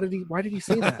God, why did he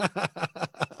say that?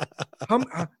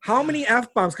 How many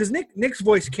F-bombs? Because Nick's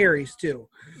voice carries too.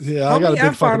 Yeah, how many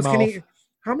F-bombs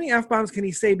how many F-bombs can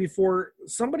he say before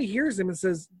somebody hears him and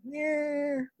says,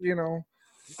 yeah,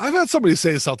 I've had somebody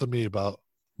say something to me about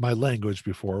my language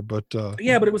before, but but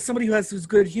it was somebody who's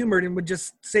good humored and would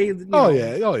just say,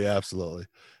 yeah, absolutely.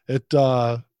 I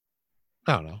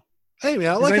don't know. Hey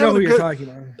man, I know who you're talking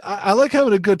about. I like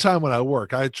having a good time when I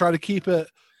work. I try to keep it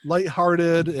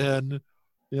lighthearted and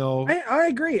I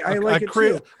agree. I like it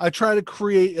too. I try to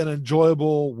create an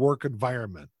enjoyable work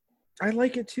environment. I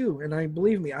like it too, and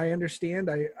believe me, I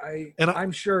understand.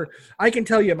 I'm sure I can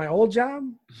tell you at my old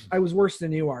job, I was worse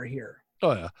than you are here.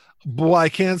 Oh yeah, but what I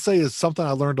can say is something I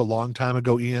learned a long time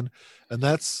ago, Ian, and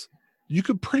that's you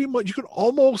could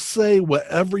almost say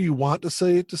whatever you want to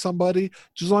say to somebody,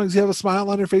 just as long as you have a smile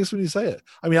on your face when you say it.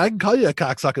 I mean, I can call you a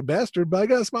cocksucking bastard, but I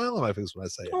got a smile on my face when I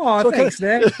say it. Oh, so thanks,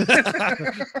 Nick.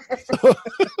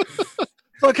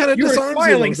 So it kind of disarms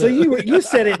smiling, so you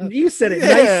said it. You said it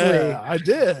nicely.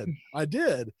 I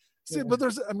did. See, but I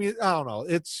don't know.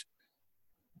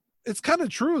 It's kind of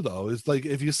true though. It's like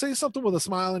if you say something with a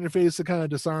smile on your face to kind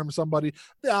of disarm somebody,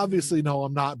 they obviously know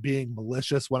I'm not being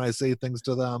malicious when I say things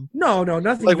to them. No,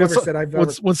 nothing like you've ever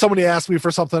said. When somebody asks me for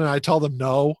something and I tell them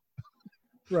no,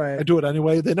 right? I do it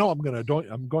anyway. They know I'm going to do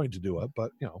it,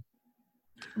 but I'm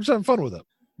just having fun with it.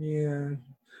 Yeah.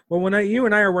 Well, when you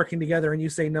and I are working together and you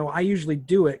say no, I usually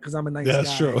do it because I'm a nice guy.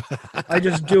 That's true. I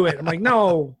just do it. I'm like,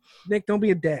 no, Nick, don't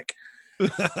be a dick.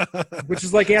 Which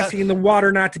is like asking the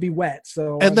water not to be wet.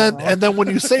 So and then when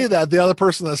you say that, the other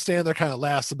person that's standing there kind of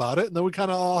laughs about it, and then we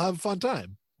kind of all have a fun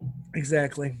time.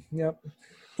 Exactly. Yep.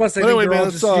 Plus, I think they're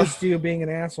all just used to you being an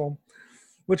asshole,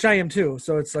 which I am too.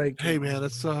 So it's like, hey man,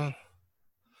 it's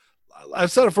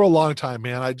I've said it for a long time,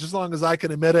 man. Just as long as I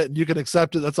can admit it and you can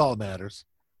accept it, that's all that matters.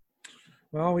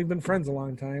 Well, we've been friends a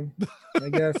long time.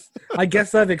 I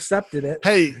guess I've accepted it.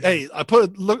 Hey,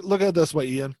 look at it this way,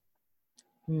 Ian.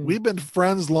 We've been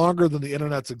friends longer than the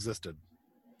internet's existed.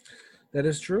 That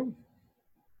is true.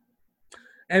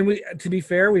 And to be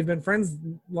fair, we've been friends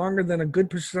longer than a good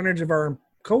percentage of our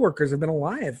coworkers have been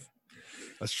alive.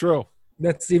 That's true.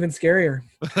 That's even scarier.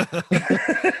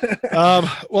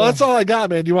 Well, that's all I got,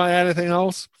 man. Do you want to add anything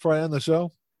else before I end the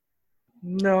show?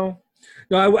 No,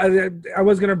 I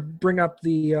was going to bring up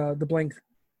the blank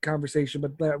conversation,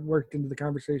 but that worked into the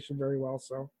conversation very well.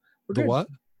 So the what?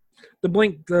 the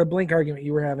blink argument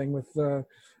you were having with.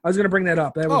 I was going to bring that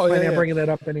up. I was planning on bringing that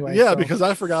up anyway. Yeah, so. Because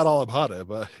I forgot all about it.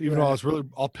 But even though I was really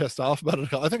all pissed off about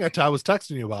it, I think I was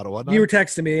texting you about it. Wasn't I? You were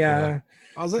texting me. Yeah.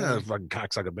 I was like, fucking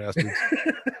cocksucker bastards.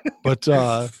 But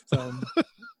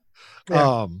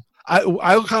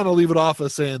I'll kind of leave it off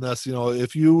as saying this. You know,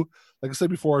 if you, like I said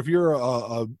before, if you're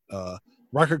a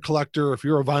record collector, if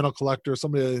you're a vinyl collector,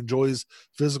 somebody that enjoys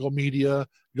physical media,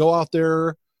 go out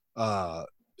there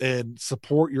and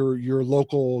support your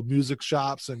local music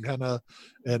shops and kind of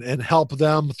and help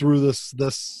them through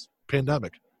this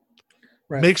pandemic.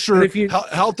 Right. Make sure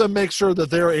help them make sure that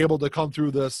they're able to come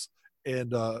through this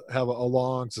and have a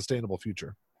long, sustainable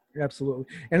future. Absolutely.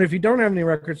 And if you don't have any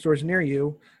record stores near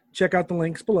you, check out the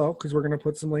links below, because we're going to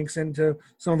put some links into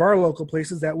some of our local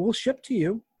places that will ship to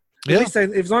you. At least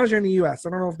as long as you're in the U.S. I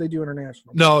don't know if they do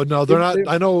international. No, they're not.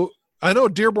 I know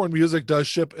Dearborn Music does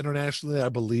ship internationally, I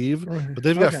believe, but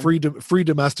they've got free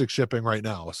domestic shipping right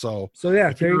now. So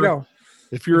yeah, there you go.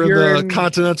 If you're in the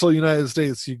continental United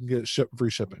States, you can get free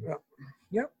shipping.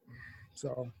 Yep.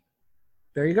 So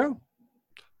there you go.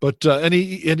 But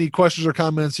any questions or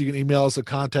comments, you can email us at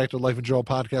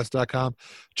contact@lifeandjoelpodcast.com.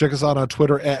 Check us out on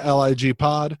Twitter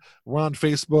 @LIGpod. We're on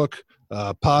Facebook,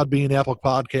 Podbean, Apple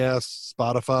Podcasts,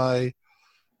 Spotify,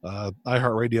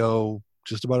 iHeartRadio,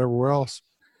 just about everywhere else.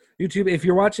 YouTube, if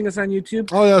you're watching us on YouTube,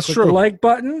 that's click true. The like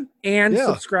button and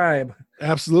subscribe.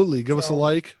 Absolutely. Give us a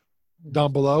like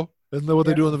down below. Isn't that what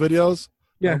they do in the videos?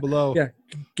 Yeah. Down below. Yeah.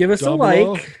 Give us a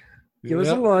like. Give us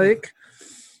a like.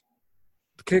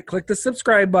 Click the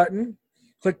subscribe button.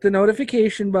 Click the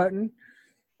notification button.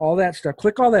 All that stuff.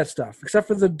 Click all that stuff, except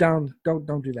for the down.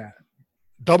 Don't do that.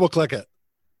 Double click it.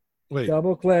 Wait.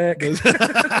 Double click.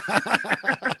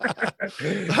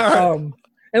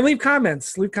 And leave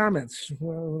comments.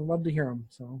 Love to hear them.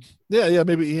 So yeah.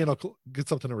 Maybe Ian will get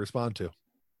something to respond to.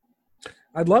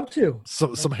 I'd love to.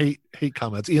 Some hate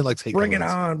comments. Ian likes hate. Bring it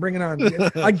on.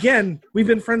 Again, we've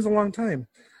been friends a long time.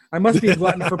 I must be a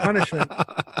glutton for punishment.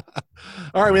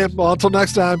 All right, man. Well, until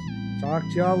next time. Talk to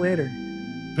y'all later.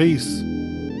 Peace.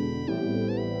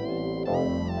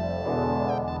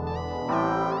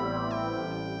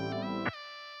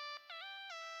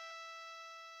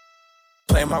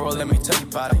 Play my role, let me tell you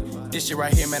about it. This shit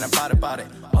right here, man, I'm about it.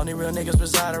 Only real niggas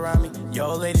reside around me. Yo,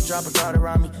 old lady, drop a guard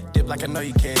around me. Dip like I know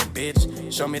you can,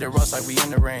 bitch. Show me the ropes like we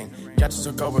in the ring. Got you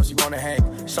some cobras, you wanna hang.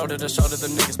 Shoulder to shoulder,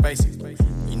 them niggas basic.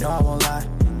 You know I won't lie.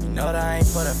 You know that I ain't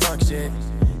for that fuck shit.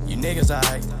 You niggas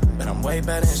alright, but I'm way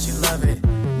better and she love it.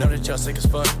 Know that y'all sick as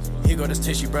fuck. Here go this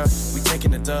tissue, bro. We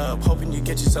taking the dub. Hoping you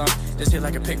get you some. This hit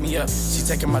like a pick me up. She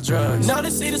taking my drugs. Know they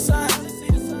see the sign.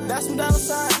 That's some dollar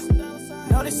signs.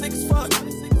 Know they sick as fuck.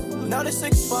 Know they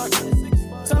sick as fuck.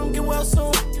 Tell them get well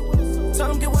soon. Tell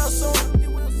them get well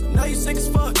soon. Know you sick as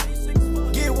fuck.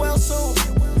 Get well soon.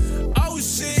 Oh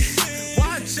shit.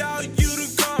 Watch out.